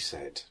 what you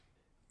said,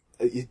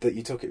 that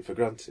you took it for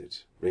granted,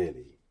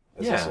 really.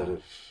 As a sort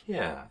of...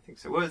 Yeah, I think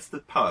so. Well, it's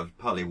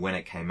partly when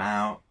it came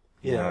out.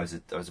 You know,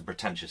 I was a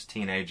pretentious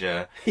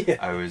teenager. Yeah.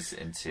 I was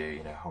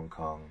into Hong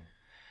Kong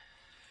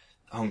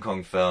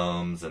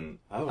films, and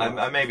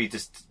I maybe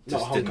just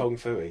not Hong Kong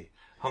Phooey.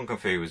 Hong Kong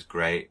Phooey was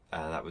great.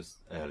 That was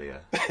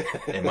earlier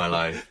in my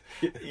life.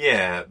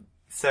 Yeah.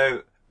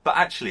 So, but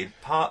actually,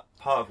 part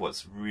of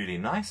what's really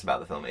nice about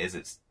the film is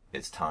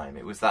its time.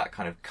 It was that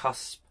kind of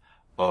cusp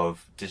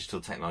of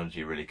digital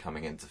technology really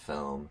coming into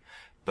film,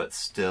 but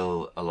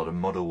still a lot of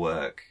model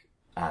work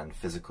and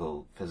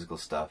physical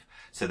stuff.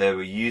 So they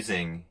were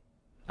using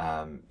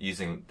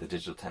the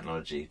digital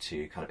technology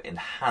to kind of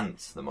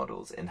enhance the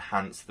models,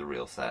 enhance the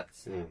real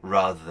sets,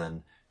 rather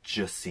than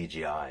just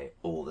CGI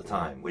all the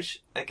time,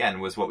 which again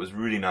was what was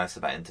really nice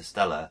about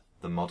Interstellar,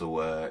 the model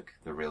work,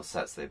 the real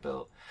sets they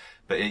built.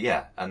 But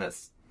and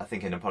that's, I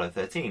think in Apollo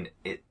 13,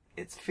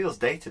 it feels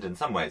dated in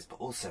some ways, but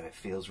also it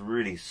feels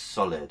really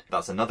solid.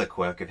 That's another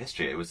quirk of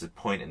history. It was a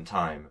point in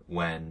time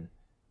when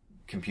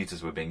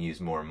computers were being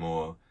used more and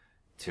more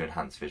to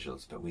enhance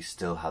visuals, but we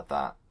still had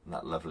that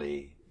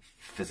lovely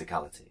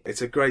physicality.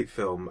 It's a great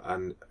film,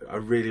 and I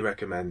really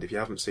recommend, if you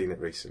haven't seen it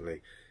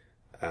recently,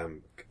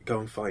 go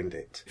and find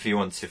it. If you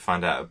want to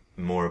find out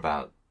more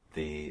about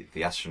the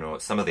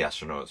astronauts, some of the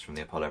astronauts from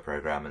the Apollo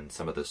program and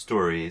some of the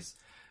stories,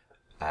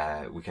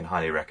 we can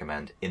highly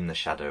recommend In the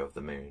Shadow of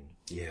the Moon,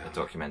 a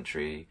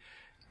documentary.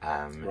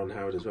 Ron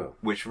Howard as well.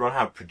 Which Ron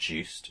Howard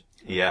produced,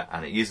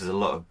 and it uses a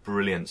lot of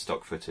brilliant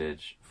stock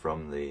footage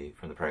from the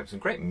program. Some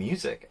great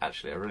music,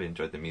 actually. I really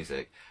enjoyed the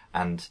music.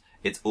 And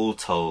it's all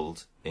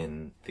told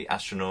in the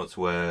astronauts'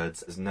 words.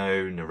 There's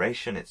no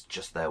narration, it's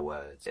just their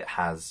words. It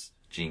has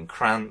Gene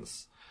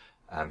Kranz,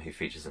 who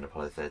features in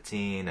Apollo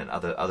 13, and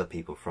other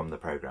people from the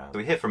program. So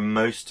we hear from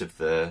most of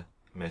the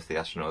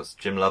astronauts.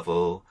 Jim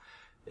Lovell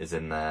is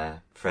in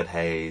there. Fred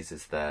Haise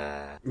is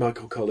there.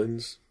 Michael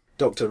Collins.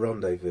 Dr.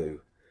 Rendezvous.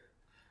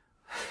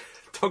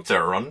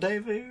 Dr.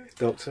 Rendezvous?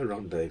 Dr.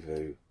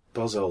 Rendezvous.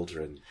 Buzz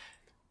Aldrin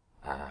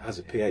has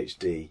a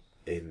PhD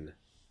in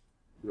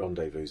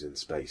rendezvous in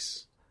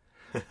space.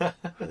 Yeah,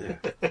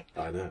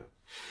 I know.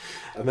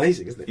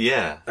 Amazing, isn't it?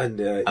 Yeah. And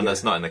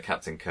that's not in the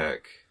Captain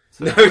Kirk.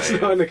 No, it's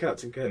not in the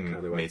Captain Kirk kind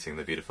of way. Meeting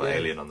the beautiful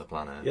alien on the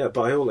planet. Yeah,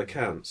 by all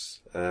accounts,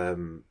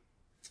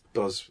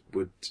 Buzz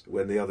would,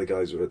 when the other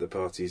guys were at the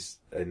parties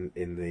in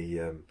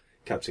the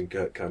Captain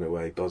Kirk kind of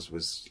way, Buzz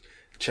was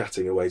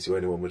chatting away to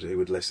anyone who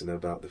would listen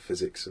about the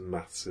physics and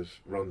maths of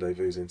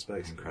rendezvous in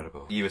space.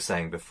 Incredible. You were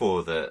saying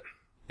before that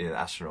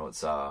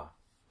astronauts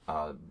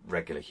are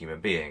regular human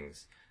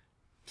beings.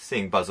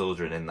 Seeing Buzz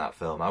Aldrin in that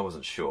film, I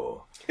wasn't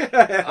sure. I don't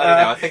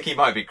know, I think he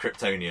might be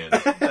Kryptonian.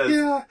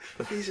 Yeah,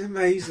 he's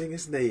amazing,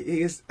 isn't he?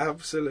 He is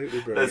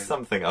absolutely brilliant. There's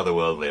something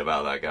otherworldly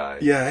about that guy.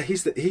 Yeah,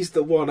 he's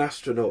the one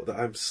astronaut that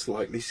I'm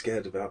slightly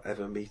scared about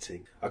ever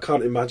meeting. I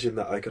can't imagine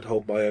that I could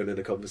hold my own in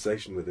a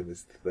conversation with him,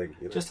 is the thing.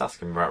 You know? Just ask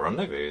him about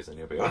rendezvous and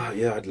you'll be alright.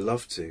 Yeah, I'd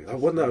love to.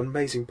 What an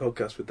amazing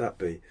podcast would that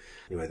be?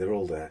 Anyway, they're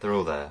all there. They're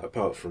all there.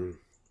 Apart from...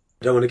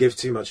 I don't want to give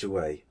too much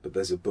away, but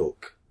there's a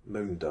book,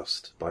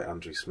 Moondust, by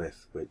Andrew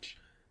Smith, which...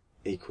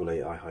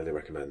 equally, I highly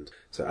recommend.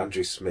 So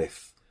Andrew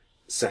Smith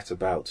set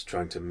about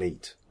trying to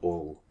meet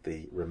all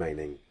the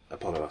remaining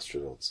Apollo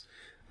astronauts,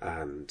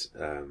 and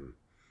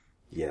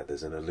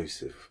there's an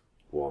elusive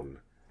one.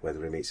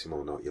 Whether he meets him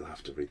or not, you'll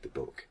have to read the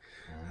book.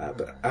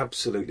 But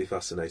absolutely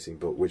fascinating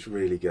book, which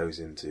really goes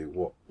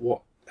into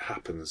what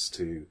happens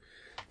to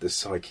the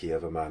psyche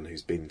of a man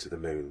who's been to the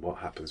moon. What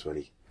happens when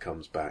he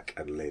comes back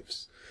and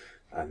lives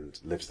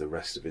the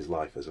rest of his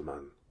life as a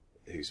man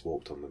who's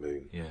walked on the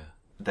moon. Yeah,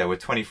 there were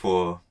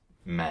 24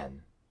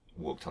 men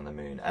walked on the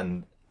moon,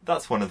 and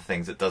that's one of the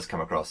things that does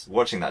come across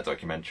watching that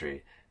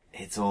documentary.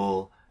 It's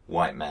all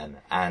white men,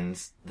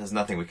 and there's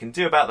nothing we can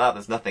do about that.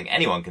 There's nothing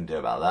anyone can do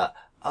about that,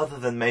 other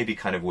than maybe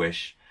kind of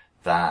wish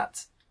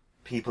that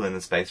people in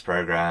the space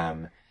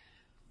program,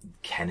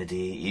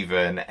 Kennedy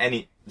even,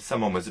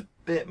 someone was a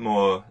bit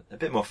more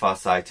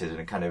far-sighted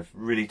and kind of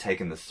really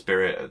taken the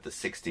spirit of the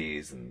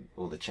 60s and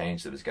all the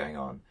change that was going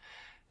on.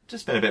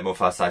 Just been a bit more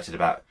far-sighted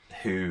about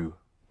who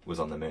was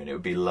on the moon. It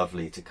would be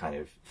lovely to kind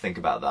of think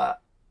about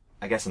that.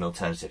 I guess an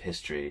alternative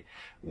history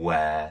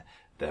where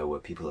there were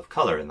people of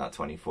colour in that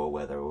 24,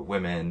 where there were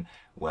women,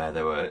 where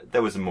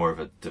there was more of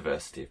a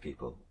diversity of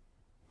people.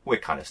 We're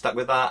kind of stuck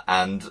with that,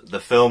 and the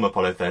film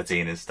Apollo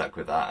 13 is stuck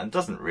with that, and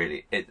doesn't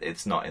really,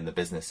 it's not in the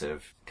business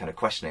of kind of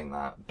questioning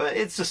that, but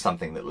it's just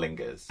something that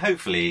lingers.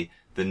 Hopefully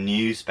the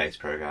new space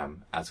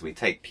program, as we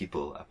take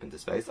people up into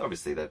space,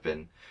 obviously there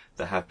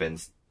have been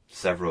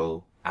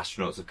several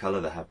astronauts of colour,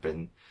 there have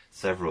been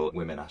several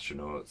women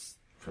astronauts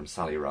from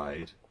Sally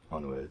Ride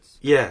onwards.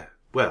 Yeah,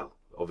 well,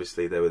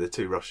 obviously there were the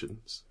two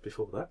Russians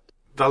before that.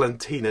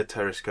 Valentina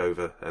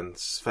Tereshkova and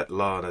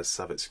Svetlana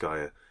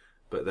Savitskaya.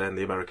 But then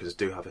the Americans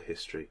do have a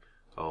history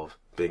of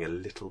being a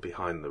little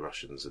behind the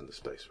Russians in the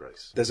space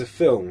race. There's a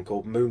film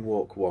called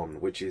Moonwalk 1,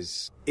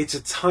 it's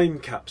a time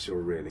capsule,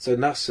 really. So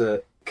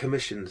NASA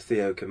commissioned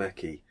Theo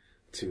Kamecki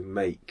to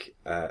make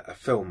a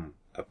film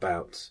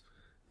about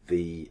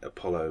the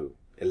Apollo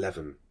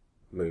 11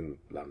 moon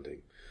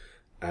landing.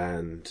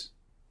 And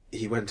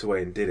he went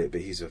away and did it,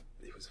 but he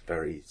was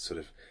very sort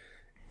of...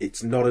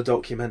 It's not a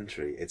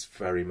documentary, it's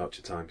very much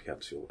a time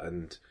capsule,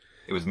 and...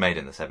 It was made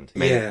in the 70s.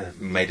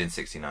 Made in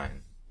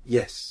 69.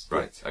 Yes.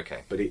 Right, yeah.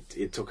 okay. But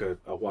it took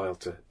a while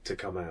to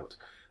come out.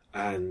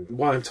 And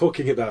why I'm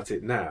talking about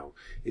it now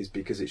is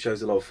because it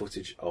shows a lot of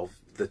footage of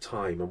the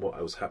time and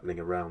what was happening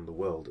around the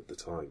world at the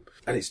time.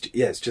 And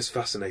it's just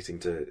fascinating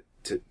to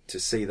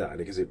see that,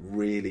 because it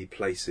really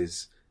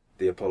places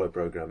the Apollo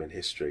program in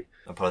history.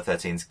 Apollo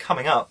 13's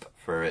coming up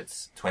for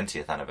its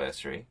 20th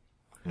anniversary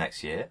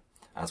next year,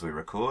 as we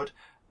record.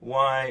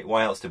 Why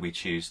else did we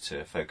choose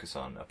to focus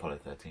on Apollo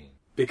 13?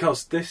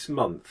 Because this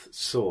month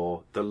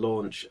saw the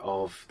launch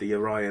of the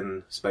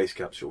Orion space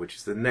capsule, which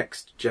is the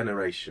next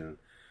generation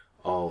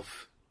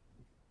of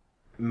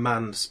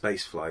manned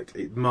spaceflight.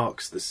 It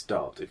marks the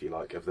start, if you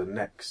like, of the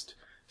next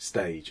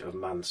stage of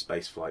manned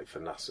spaceflight for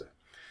NASA.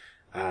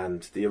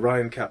 And the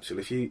Orion capsule,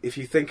 if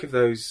you think of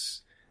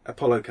those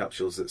Apollo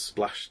capsules that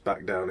splashed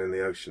back down in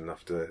the ocean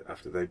after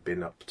they've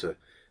been up to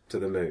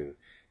the moon.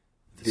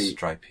 The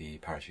stripy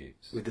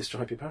parachutes. With the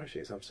stripy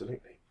parachutes,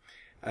 absolutely.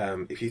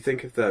 If you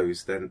think of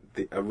those, then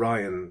the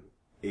Orion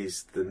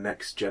is the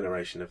next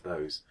generation of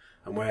those.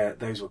 And where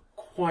those were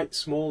quite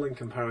small in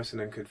comparison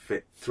and could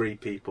fit 3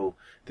 people,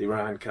 the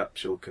Orion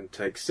capsule can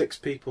take 6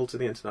 people to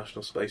the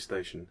International Space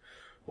Station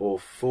or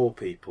 4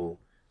 people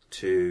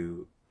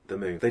to the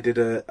moon. They did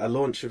a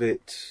launch of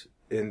it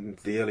in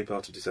the early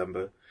part of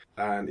December,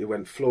 and it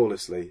went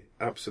flawlessly,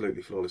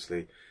 absolutely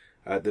flawlessly.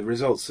 The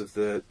results of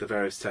the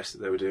various tests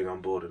that they were doing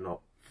on board are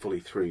not fully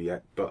through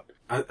yet, but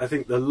I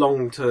think the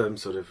long-term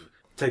sort of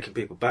taking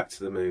people back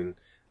to the moon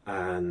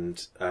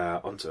and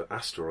onto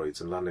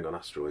asteroids and landing on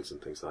asteroids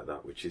and things like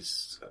that, which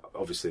is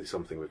obviously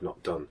something we've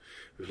not done.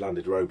 We've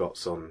landed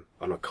robots on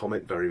a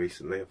comet very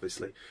recently,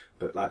 obviously,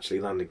 but actually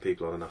landing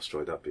people on an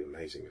asteroid, that'd be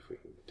amazing if we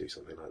can do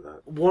something like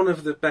that. One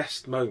of the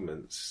best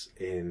moments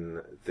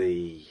in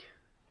the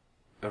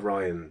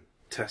Orion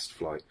test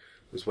flight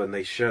was when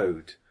they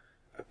showed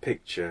a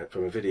picture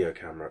from a video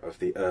camera of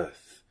the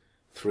Earth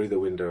through the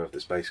window of the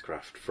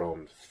spacecraft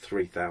from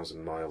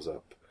 3,000 miles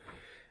up.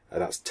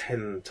 That's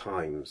 10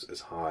 times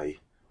as high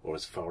or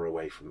as far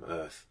away from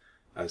Earth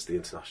as the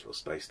International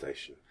Space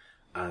Station.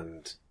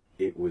 And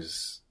it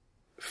was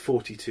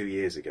 42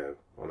 years ago,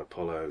 on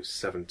Apollo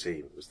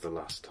 17 was the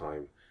last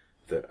time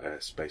that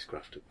a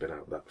spacecraft had been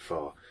out that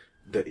far,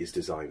 that is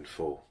designed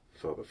for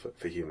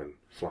human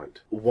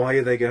flight. Why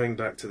are they going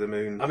back to the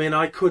moon? I mean,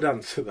 I could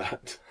answer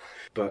that,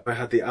 but I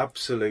had the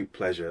absolute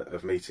pleasure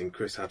of meeting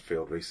Chris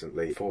Hadfield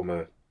recently,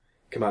 former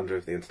commander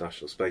of the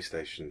International Space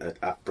Station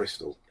at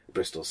Bristol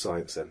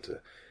Science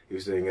Centre. He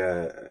was doing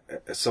a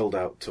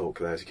sold-out talk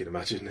there, as you can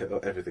imagine.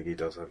 Everything he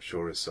does, I'm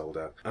sure, is sold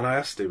out. And I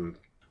asked him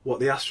what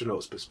the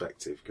astronaut's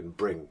perspective can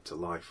bring to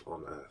life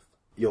on Earth.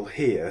 You'll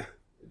hear,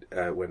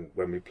 when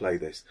we play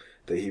this,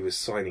 that he was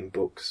signing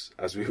books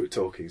as we were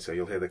talking, so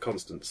you'll hear the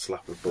constant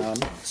slap of books.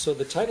 So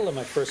the title of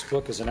my first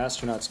book is An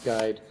Astronaut's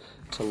Guide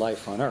to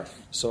Life on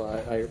Earth. So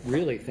I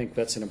really think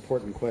that's an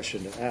important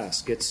question to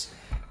ask.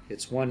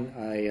 It's one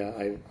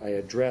I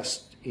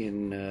addressed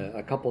in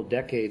a couple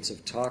decades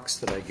of talks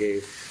that I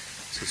gave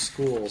to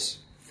schools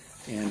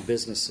and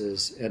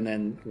businesses, and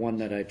then one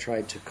that I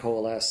tried to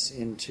coalesce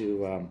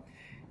into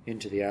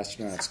the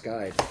Astronaut's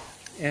Guide.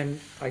 And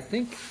I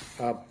think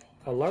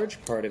a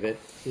large part of it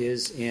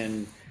is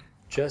in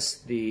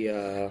just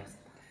the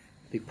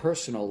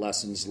personal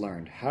lessons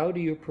learned. How do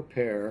you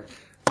prepare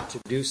to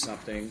do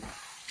something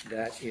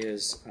that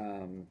is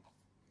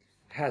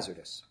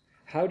hazardous?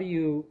 How do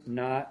you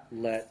not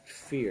let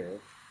fear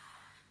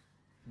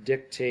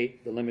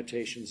dictate the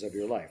limitations of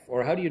your life?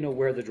 Or how do you know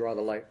where to draw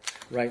the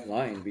right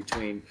line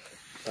between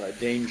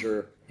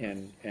danger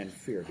and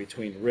fear,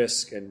 between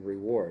risk and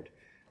reward?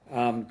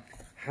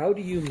 How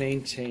do you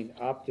maintain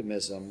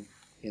optimism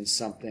in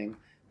something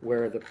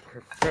where the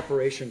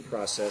preparation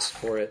process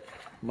for it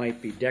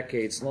might be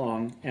decades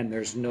long and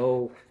there's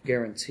no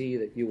guarantee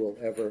that you will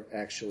ever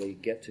actually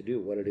get to do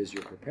what it is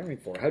you're preparing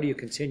for? How do you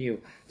continue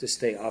to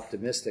stay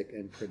optimistic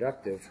and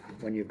productive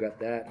when you've got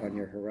that on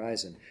your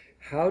horizon?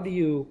 How do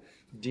you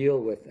deal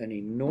with an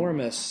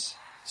enormous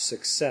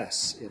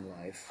success in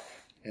life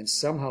and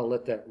somehow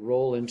let that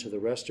roll into the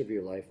rest of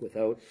your life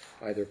without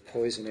either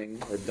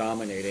poisoning or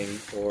dominating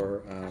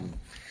or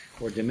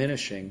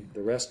diminishing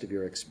the rest of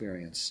your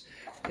experience?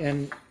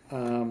 And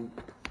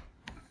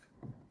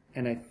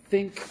I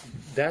think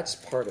that's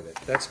part of it.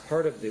 That's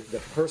part of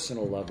the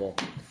personal level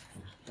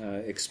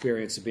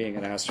experience of being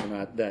an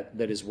astronaut that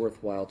is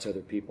worthwhile to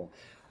other people.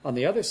 On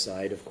the other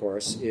side, of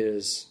course,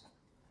 is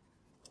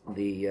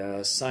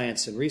the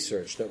science and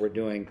research that we're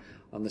doing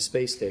on the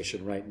space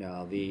station right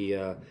now.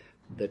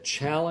 The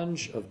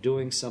challenge of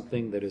doing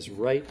something that is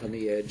right on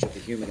the edge of the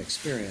human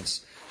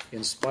experience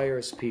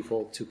inspires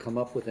people to come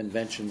up with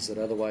inventions that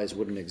otherwise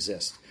wouldn't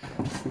exist.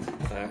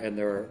 And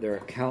there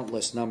are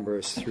countless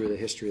numbers through the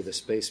history of the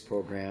space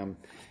program.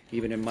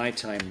 Even in my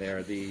time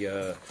there,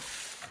 the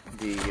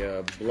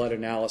blood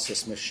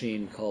analysis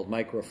machine called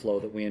microflow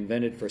that we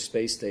invented for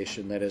space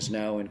station that is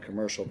now in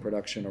commercial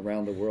production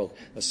around the world,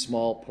 a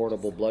small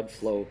portable blood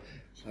flow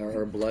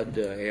or blood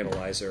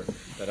analyzer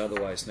that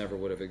otherwise never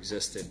would have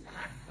existed.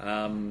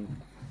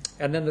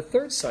 And then the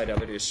third side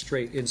of it is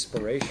straight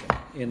inspiration,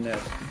 in that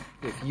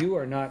if you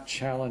are not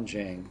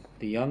challenging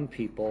the young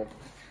people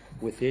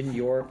within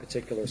your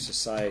particular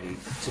society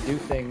to do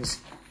things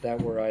that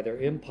were either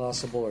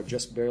impossible or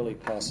just barely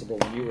possible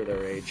when you were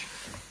their age,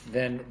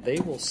 then they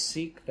will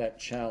seek that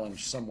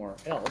challenge somewhere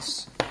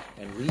else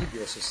and leave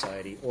your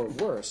society, or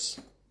worse,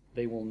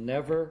 They will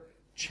never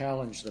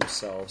challenge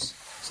themselves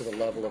to the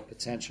level of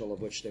potential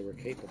of which they were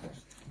capable.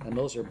 And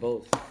those are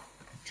both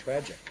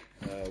tragic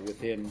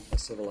within a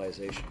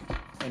civilization.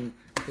 And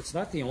it's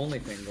not the only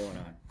thing going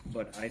on,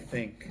 but I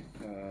think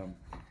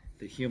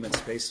the human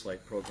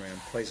spaceflight program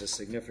plays a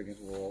significant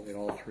role in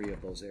all three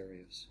of those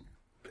areas.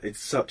 It's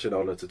such an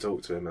honour to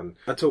talk to him, and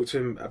I talked to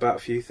him about a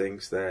few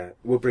things there.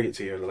 We'll bring it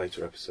to you in a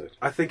later episode.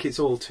 I think it's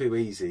all too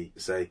easy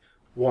to say,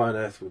 why on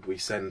earth would we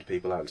send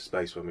people out into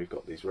space when we've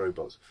got these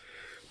robots?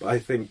 But I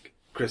think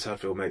Chris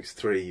Hadfield makes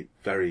three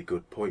very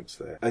good points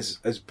there.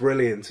 As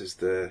brilliant as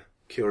the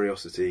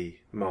Curiosity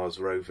Mars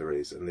rover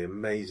is, and the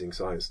amazing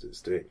science that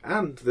it's doing,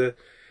 and the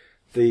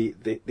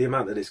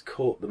amount that it's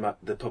caught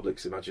the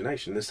public's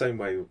imagination, the same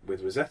way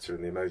with Rosetta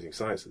and the amazing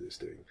science that it's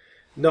doing,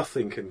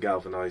 nothing can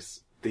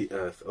galvanise the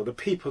Earth, or the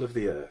people of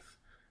the Earth,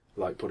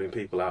 like putting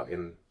people out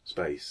in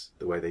space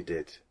the way they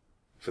did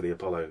for the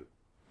Apollo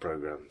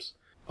programs.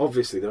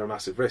 Obviously, there are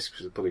massive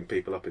risks of pulling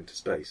people up into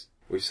space.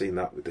 We've seen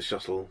that with the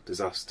shuttle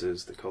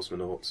disasters, the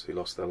cosmonauts who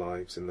lost their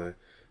lives in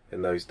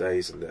those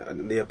days, and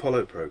the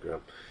Apollo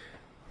program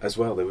as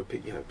well. There were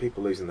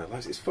people losing their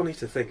lives. It's funny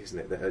to think, isn't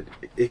it,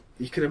 that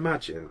you can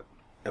imagine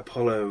the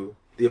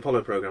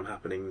Apollo program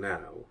happening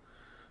now,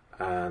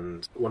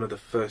 and one of the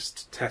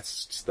first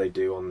tests they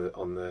do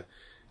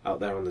out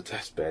there on the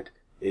test bed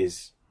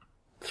is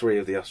 3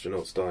 of the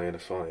astronauts die in a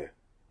fire.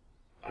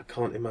 I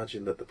can't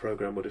imagine that the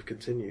program would have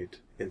continued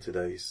in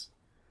today's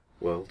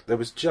world. There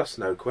was just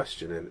no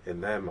question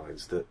in their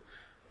minds that,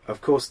 of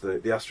course, the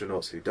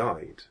astronauts who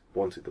died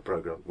would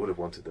have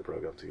wanted the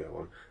program to go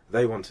on.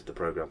 They wanted the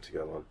program to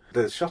go on.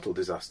 The shuttle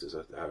disasters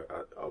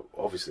are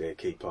obviously a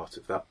key part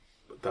of that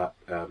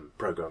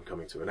program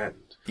coming to an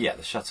end. Yeah,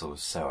 the shuttle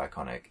was so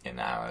iconic in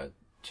our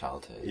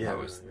childhood. Yeah,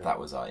 that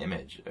was our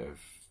image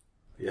of.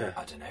 Yeah.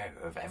 I don't know,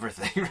 of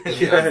everything really.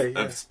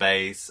 Yeah, of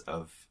space,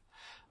 of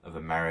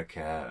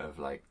America, of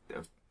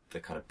the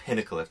kind of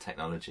pinnacle of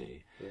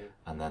technology,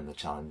 and then the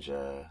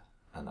Challenger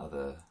and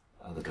other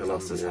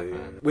disasters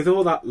happen. With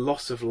all that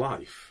loss of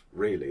life,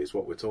 really, is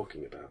what we're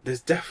talking about.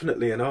 There's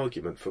definitely an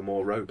argument for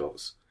more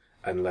robots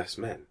and less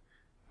men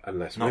and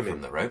less Not women.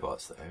 from the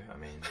robots, though. I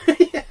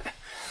mean,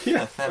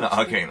 yeah, they're not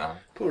arguing that.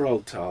 Poor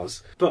old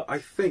TARS. But I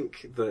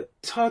think that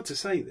it's hard to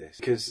say this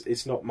because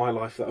it's not my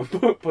life that I'm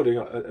putting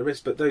at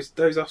risk. But those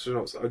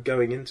astronauts are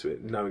going into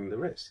it knowing the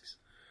risks,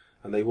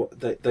 and they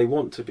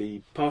want to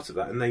be part of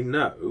that, and they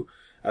know,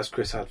 as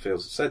Chris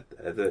Hadfield said,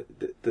 that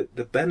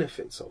the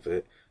benefits of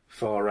it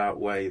far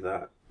outweigh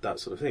that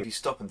sort of thing. If you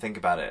stop and think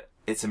about it,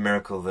 it's a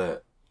miracle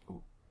that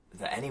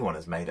anyone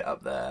has made it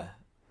up there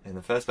in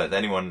the first place. That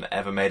anyone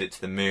ever made it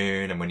to the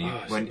moon,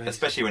 and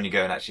especially when you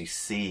go and actually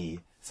see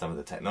some of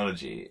the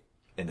technology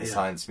in the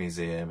science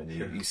museum, and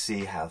you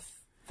see how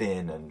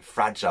thin and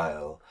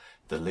fragile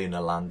the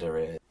lunar lander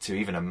is. To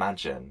even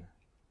imagine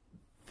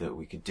that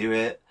we could do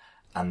it,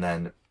 and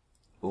then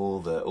all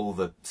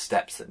the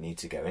steps that need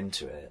to go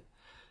into it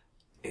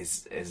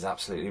is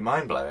absolutely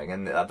mind blowing,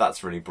 and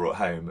that's really brought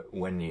home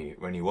when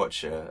you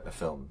watch a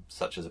film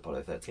such as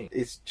Apollo 13.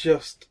 It's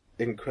just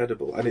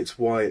incredible, and it's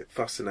why it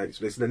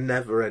fascinates me. It's a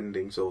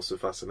never-ending source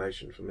of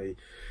fascination for me.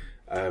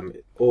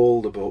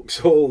 All the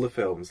books, all the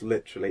films,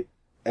 literally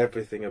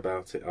everything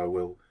about it I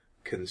will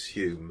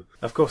consume.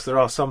 Of course, there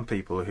are some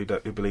people who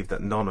believe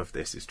that none of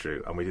this is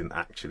true and we didn't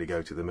actually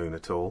go to the moon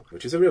at all,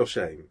 which is a real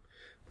shame.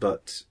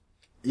 But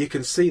you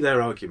can see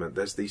their argument.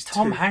 There's these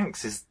Tom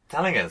Hanks is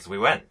telling us we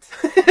went.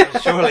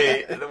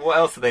 Surely, what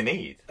else do they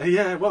need?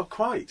 Yeah, well,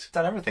 quite. He's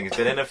done everything. He's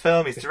been in a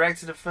film, he's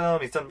directed a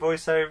film, he's done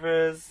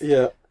voiceovers.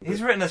 Yeah.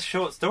 He's written a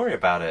short story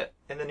about it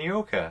in The New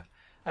Yorker.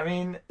 I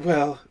mean...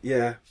 Well,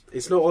 yeah.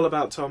 It's not all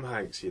about Tom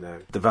Hanks, you know.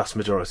 The vast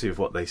majority of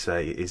what they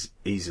say is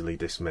easily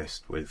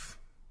dismissed with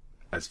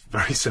a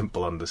very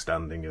simple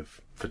understanding of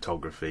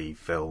photography,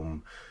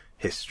 film,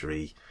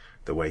 history,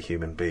 the way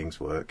human beings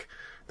work,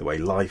 the way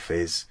life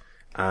is,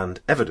 and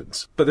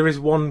evidence. But there is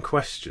one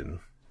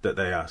question that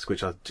they ask,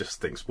 which I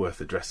just think is worth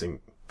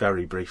addressing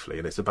very briefly,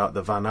 and it's about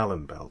the Van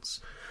Allen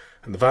belts.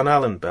 And the Van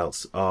Allen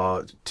belts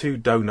are 2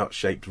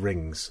 donut-shaped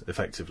rings,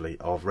 effectively,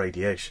 of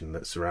radiation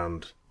that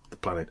surround the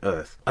planet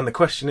Earth. And the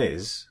question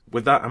is,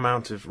 with that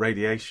amount of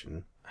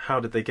radiation, how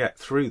did they get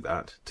through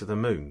that to the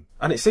moon?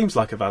 And it seems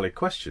like a valid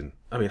question.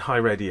 I mean, high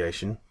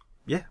radiation,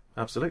 yeah,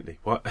 absolutely.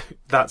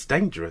 That's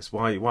dangerous.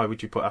 Why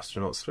would you put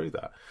astronauts through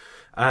that?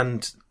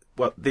 And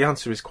well, the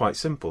answer is quite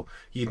simple.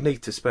 You'd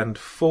need to spend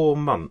 4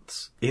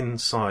 months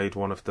inside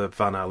one of the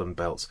Van Allen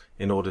belts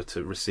in order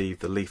to receive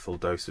the lethal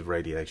dose of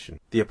radiation.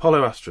 The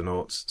Apollo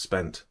astronauts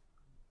spent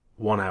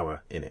 1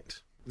 hour in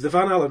it. The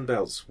Van Allen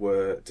belts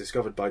were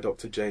discovered by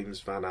Dr.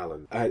 James Van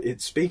Allen.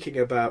 It's speaking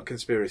about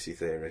conspiracy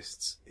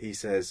theorists. He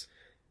says,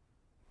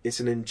 "It's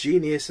an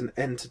ingenious and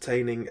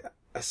entertaining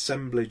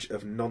assemblage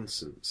of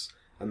nonsense,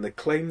 and the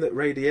claim that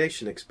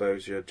radiation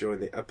exposure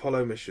during the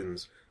Apollo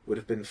missions would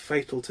have been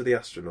fatal to the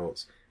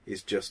astronauts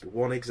is just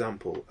one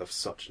example of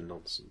such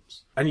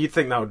nonsense." And you'd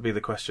think that would be the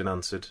question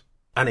answered.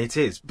 And it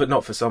is, but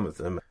not for some of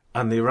them.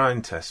 And the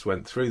Orion test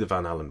went through the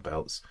Van Allen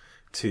belts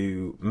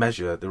to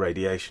measure the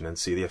radiation and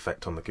see the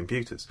effect on the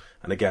computers.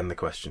 And again, the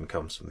question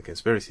comes from the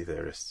conspiracy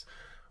theorists.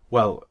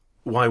 Well,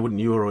 why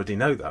wouldn't you already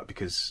know that?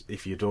 Because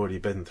if you'd already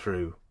been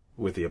through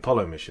with the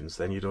Apollo missions,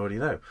 then you'd already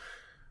know.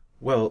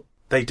 Well,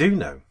 they do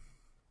know.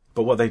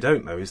 But what they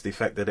don't know is the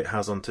effect that it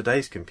has on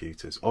today's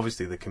computers.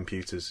 Obviously, the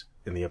computers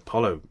in the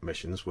Apollo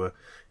missions were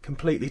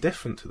completely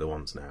different to the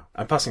ones now.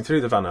 And passing through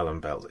the Van Allen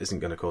belt isn't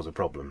going to cause a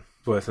problem.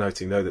 Worth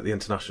noting, though, that the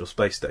International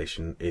Space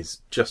Station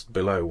is just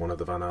below one of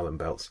the Van Allen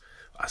belts.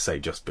 I say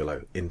just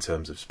below, in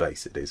terms of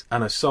space it is.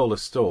 And a solar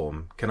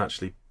storm can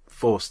actually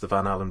force the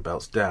Van Allen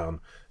belts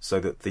down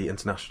so that the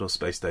International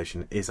Space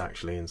Station is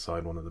actually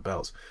inside one of the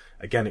belts.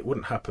 Again, it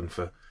wouldn't happen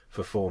for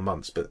 4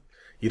 months, but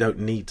you don't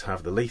need to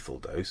have the lethal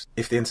dose.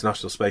 If the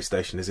International Space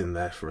Station is in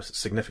there for a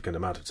significant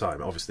amount of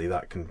time, obviously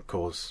that can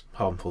cause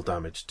harmful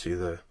damage to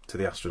the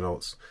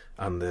astronauts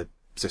and the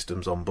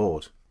systems on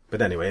board.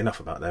 But anyway, enough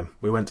about them.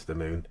 We went to the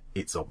moon.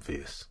 It's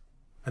obvious.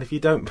 And if you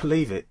don't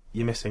believe it,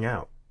 you're missing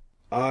out.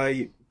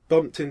 I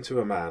bumped into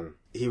a man.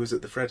 He was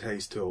at the Fred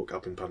Haise talk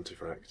up in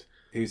Pontefract.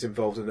 He was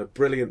involved in a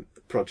brilliant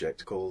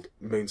project called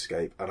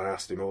Moonscape, and I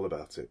asked him all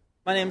about it.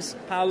 My name's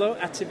Paolo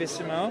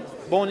Attivissimo,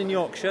 born in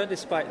Yorkshire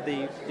despite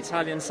the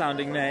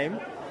Italian-sounding name.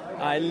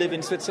 I live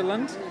in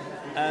Switzerland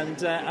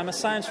and I'm a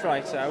science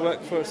writer. I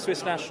work for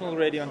Swiss National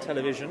Radio and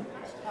Television,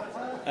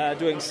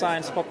 doing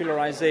science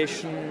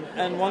popularization,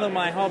 and one of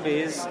my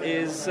hobbies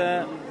is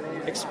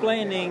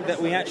explaining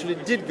that we actually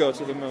did go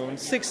to the moon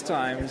 6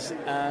 times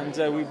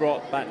and we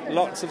brought back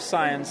lots of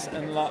science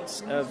and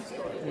lots of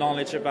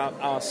knowledge about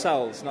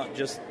ourselves, not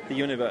just the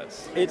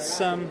universe. It's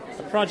a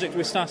project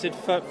we started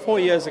 4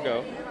 years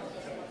ago.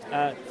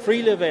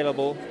 Freely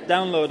available,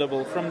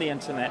 downloadable from the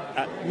internet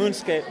at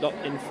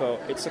moonscape.info.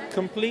 It's a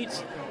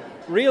complete,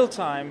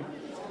 real-time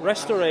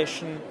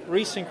restoration,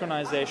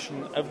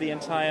 resynchronization of the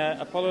entire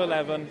Apollo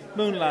 11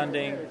 moon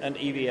landing and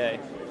EVA.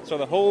 So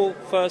the whole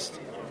first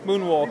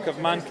moonwalk of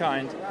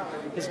mankind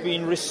has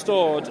been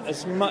restored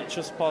as much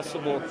as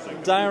possible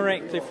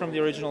directly from the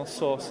original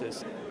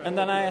sources. And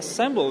then I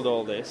assembled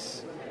all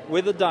this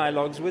with the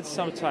dialogues, with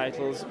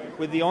subtitles,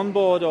 with the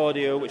onboard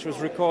audio, which was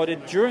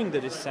recorded during the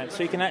descent,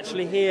 so you can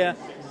actually hear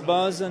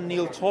Buzz and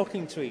Neil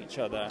talking to each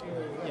other,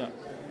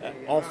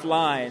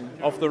 offline,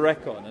 off the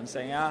record, and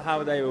saying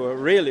how they were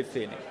really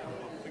feeling.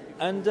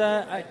 And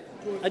I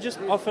just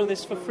offer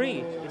this for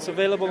free. It's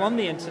available on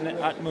the internet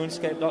at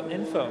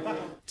moonscape.info.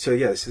 So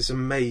yeah, this is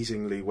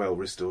amazingly well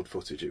restored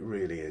footage. It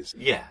really is.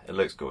 Yeah, it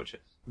looks gorgeous.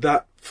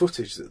 That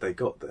footage that they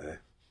got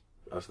there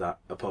of that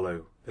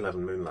Apollo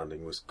 11 moon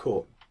landing was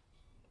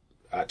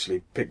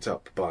actually picked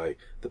up by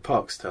the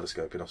Parkes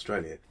telescope in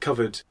Australia,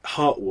 covered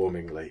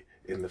heartwarmingly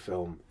in the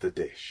film The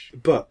Dish.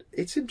 But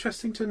it's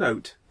interesting to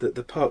note that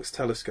the Parkes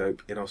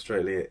telescope in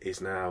Australia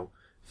is now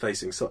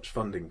facing such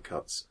funding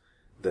cuts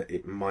that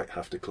it might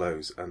have to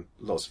close, and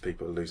lots of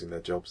people are losing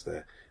their jobs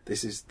there.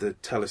 This is the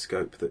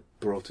telescope that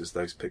brought us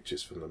those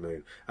pictures from the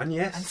moon. And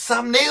yes... And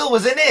Sam Neill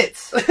was in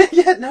it!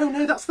 Yeah,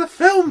 no, that's the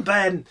film,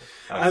 Ben!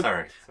 Oh,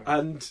 sorry.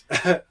 And...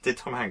 Did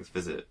Tom Hanks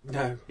visit?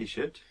 No. He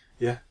should?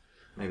 Yeah.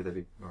 Maybe they'd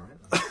be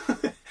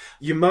alright.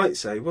 You might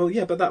say, well,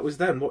 yeah, but that was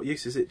then. What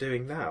use is it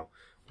doing now?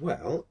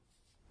 Well,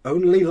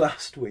 only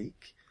last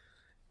week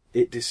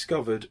it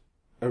discovered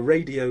a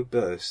radio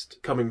burst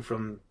coming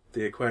from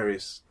the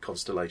Aquarius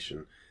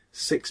constellation,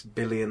 6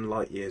 billion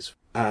light years.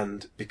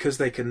 And because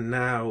they can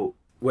now,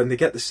 when they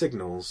get the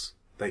signals,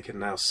 they can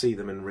now see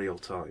them in real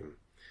time.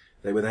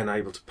 They were then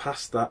able to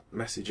pass that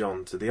message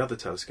on to the other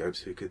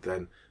telescopes, who could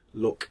then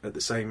look at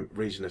the same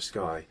region of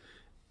sky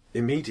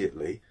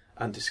immediately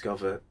and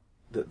discover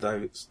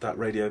that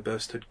radio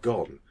burst had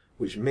gone,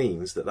 which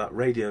means that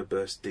radio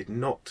burst did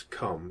not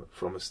come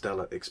from a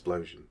stellar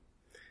explosion.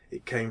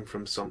 It came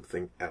from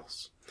something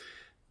else.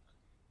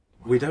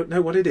 We don't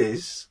know what it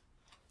is,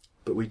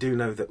 but we do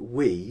know that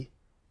we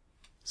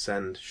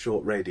send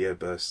short radio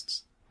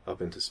bursts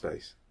up into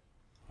space.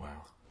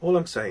 Wow. All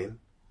I'm saying,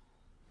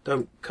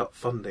 don't cut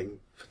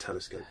funding for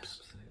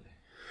telescopes. Absolutely.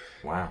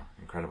 Wow,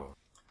 incredible.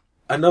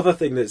 Another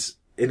thing that's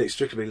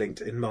inextricably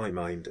linked, in my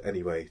mind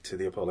anyway, to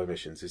the Apollo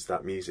missions is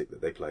that music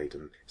that they played,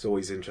 and it's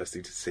always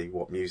interesting to see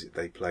what music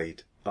they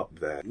played up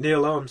there.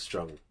 Neil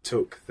Armstrong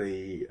took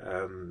the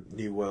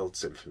New World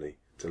Symphony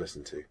to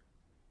listen to.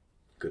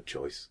 Good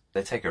choice.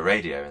 They take a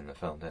radio in the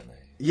film, don't they?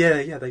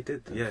 Yeah, they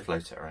did. And yeah,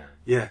 float it around.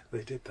 Yeah,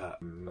 they did that.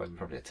 Well, it's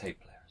probably a tape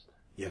player, isn't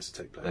it? Yes, a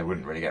tape player. They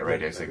wouldn't really get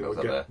radio signals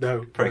up there.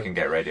 No. Probably can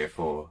get Radio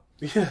 4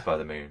 by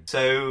the moon.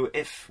 So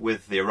if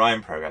with the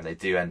Orion program they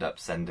do end up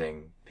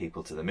sending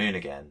people to the moon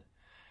again,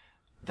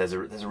 there's a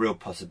real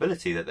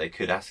possibility that they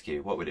could ask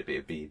you, what would it be?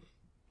 It'd be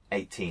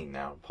 18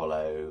 now,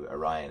 Apollo,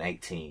 Orion,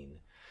 18.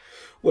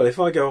 Well, if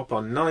I go up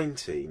on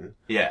 19,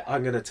 yeah,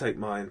 I'm going to take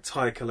my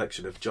entire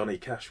collection of Johnny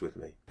Cash with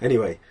me.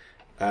 Anyway,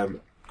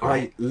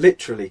 I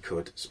literally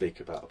could speak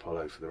about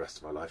Apollo for the rest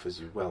of my life, as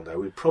you well know.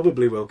 We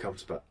probably will come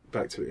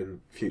back to it in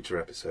future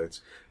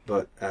episodes,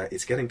 but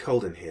it's getting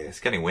cold in here.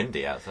 It's getting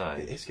windy outside.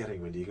 It is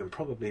getting windy. You can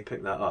probably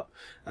pick that up.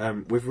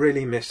 We've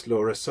really missed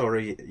Laura.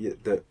 Sorry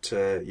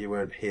that you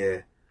weren't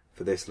here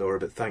for this, Laura,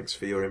 but thanks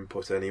for your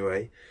input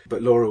anyway.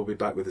 But Laura will be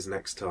back with us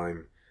next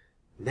time,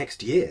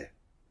 next year,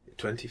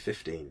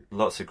 2015.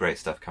 Lots of great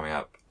stuff coming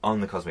up on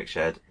the Cosmic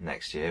Shed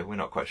next year. We're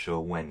not quite sure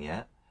when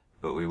yet,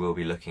 but we will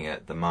be looking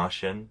at The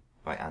Martian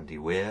by Andy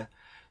Weir.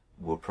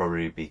 We'll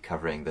probably be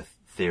covering The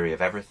Theory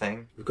of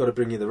Everything. We've got to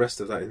bring you the rest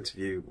of that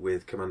interview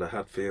with Commander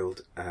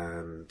Hadfield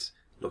and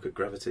look at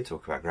Gravity.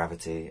 Talk about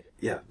Gravity.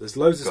 Yeah, there's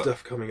loads of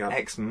stuff coming up.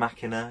 Ex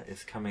Machina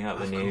is coming up,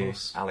 the new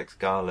Alex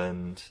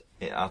Garland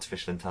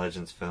artificial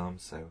intelligence film,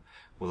 so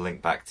we'll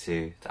link back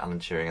to Alan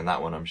Turing and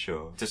that one, I'm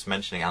sure. Just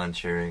mentioning Alan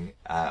Turing,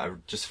 I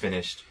just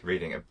finished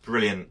reading a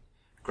brilliant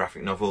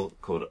graphic novel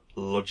called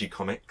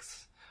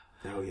Logicomics.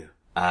 Oh,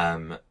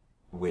 yeah.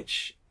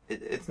 Which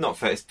it's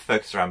not it's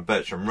focused around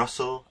Bertrand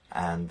Russell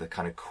and the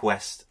kind of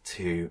quest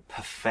to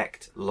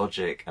perfect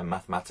logic and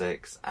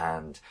mathematics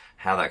and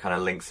how that kind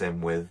of links in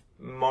with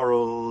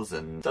morals,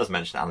 and does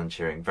mention Alan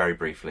Turing very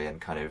briefly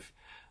and kind of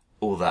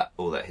all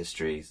that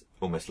history's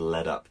almost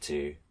led up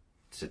to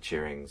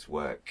Turing's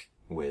work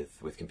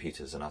with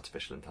computers and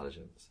artificial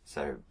intelligence.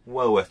 So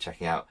well worth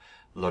checking out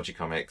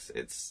Logicomics.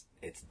 It's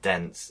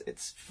dense,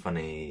 it's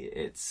funny,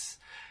 it's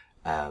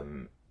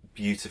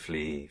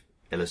beautifully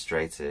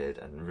illustrated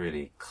and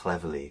really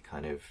cleverly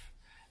kind of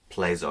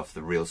plays off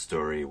the real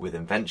story with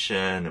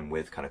invention and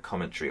with kind of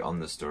commentary on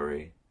the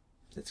story.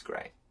 It's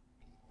great.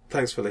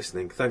 Thanks for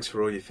listening. Thanks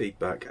for all your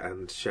feedback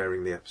and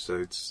sharing the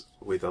episodes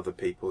with other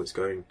people. It's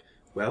going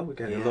well. We're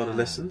getting a lot of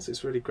listens.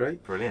 It's really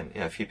great. Brilliant.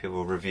 Yeah, a few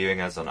people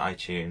reviewing us on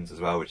iTunes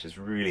as well, which is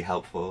really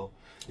helpful.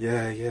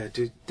 Yeah.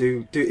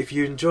 Do if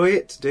you enjoy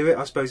it, do it.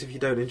 I suppose if you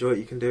don't enjoy it,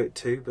 you can do it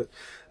too. But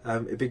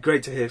it'd be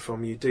great to hear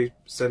from you. Do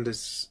send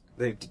us.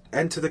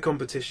 Enter the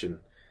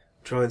competition.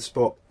 Try and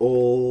spot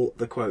all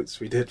the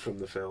quotes we did from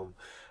the film.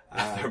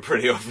 They're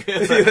pretty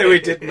obvious. We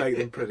did make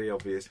them pretty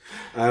obvious.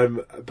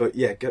 But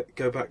yeah,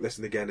 go back,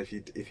 listen again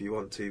if you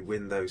want to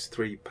win those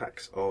 3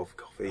 packs of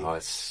coffee. Oh,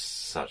 it's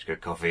such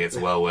good coffee. It's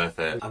well worth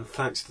it. And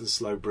thanks to the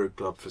Slow Brew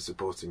Club for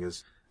supporting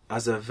us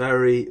as a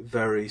very,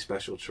 very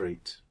special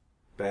treat.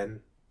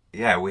 Ben?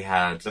 Yeah, we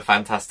had the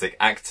fantastic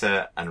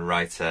actor and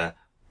writer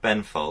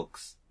Ben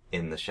Fawkes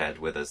in the shed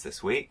with us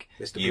this week.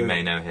 Mr. You Bloom.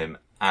 may know him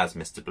as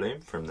Mr.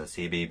 Bloom from the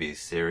CBeebies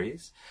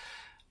series.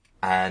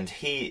 And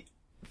he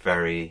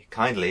very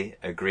kindly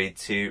agreed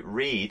to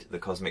read The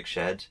Cosmic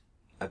Shed,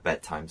 a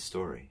bedtime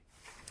story.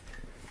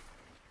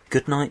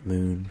 Goodnight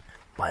Moon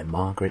by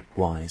Margaret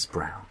Wise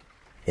Brown.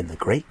 In the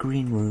great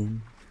green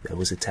room there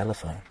was a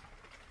telephone,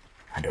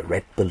 and a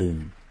red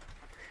balloon,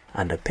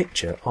 and a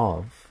picture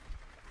of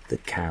the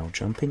cow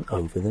jumping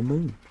over the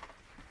moon.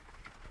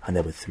 And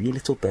there were 3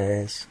 little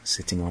bears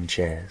sitting on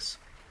chairs,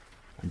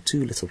 and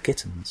 2 little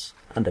kittens,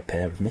 and a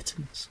pair of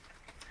mittens,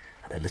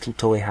 and a little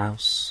toy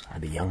house,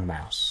 and a young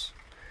mouse,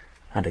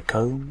 and a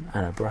comb,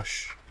 and a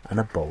brush, and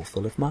a bowl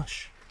full of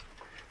mush,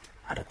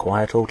 and a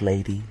quiet old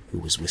lady who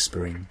was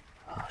whispering,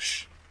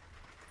 hush.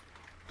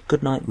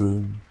 Good night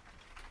room,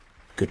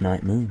 good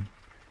night moon,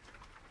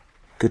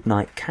 good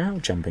night cow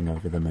jumping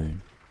over the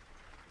moon,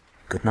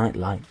 good night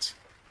light,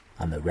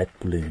 and the red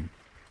balloon,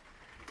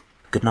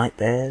 good night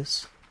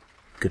bears,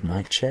 good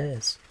night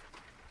chairs,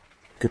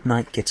 good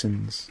night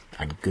kittens,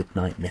 and good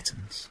night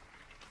mittens,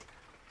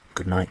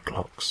 good night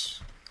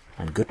clocks,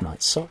 and good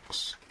night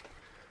socks,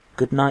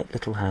 good night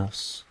little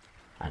house,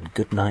 and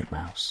good night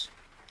mouse,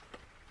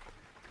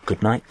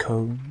 good night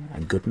comb,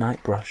 and good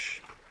night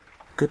brush,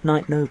 good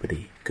night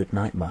nobody, good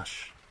night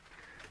mush,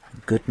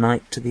 and good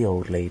night to the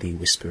old lady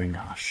whispering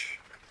hush,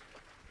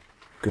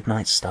 good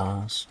night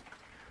stars,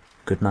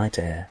 good night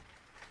air,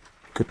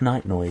 good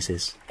night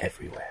noises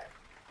everywhere.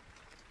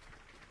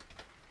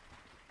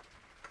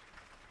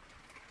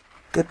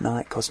 Good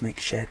night, Cosmic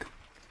Shed.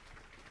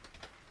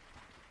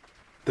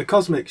 The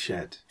Cosmic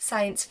Shed.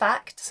 Science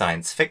fact.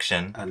 Science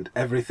fiction. And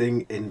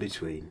everything in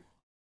between.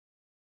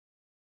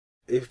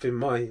 If in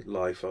my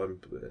life,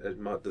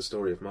 the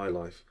story of my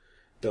life,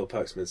 Bill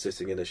Paxman's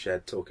sitting in a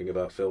shed talking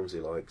about films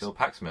he likes. Bill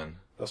Paxman.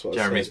 That's what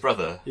Jeremy's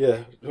brother.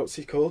 Yeah. What's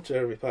he called?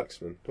 Jeremy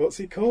Paxman. What's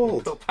he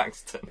called? Bill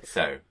Paxton.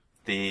 So,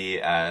 the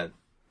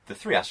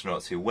 3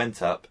 astronauts who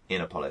went up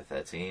in Apollo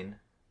 13.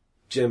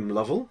 Jim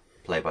Lovell.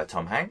 Played by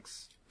Tom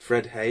Hanks.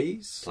 Fred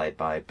Haise. Played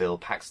by Bill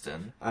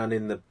Paxton. And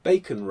in the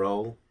bacon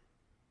role...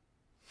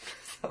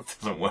 That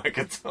doesn't work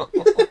at all.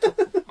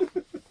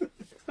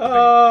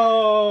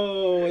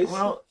 Oh!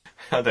 Well,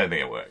 I don't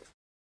think it works.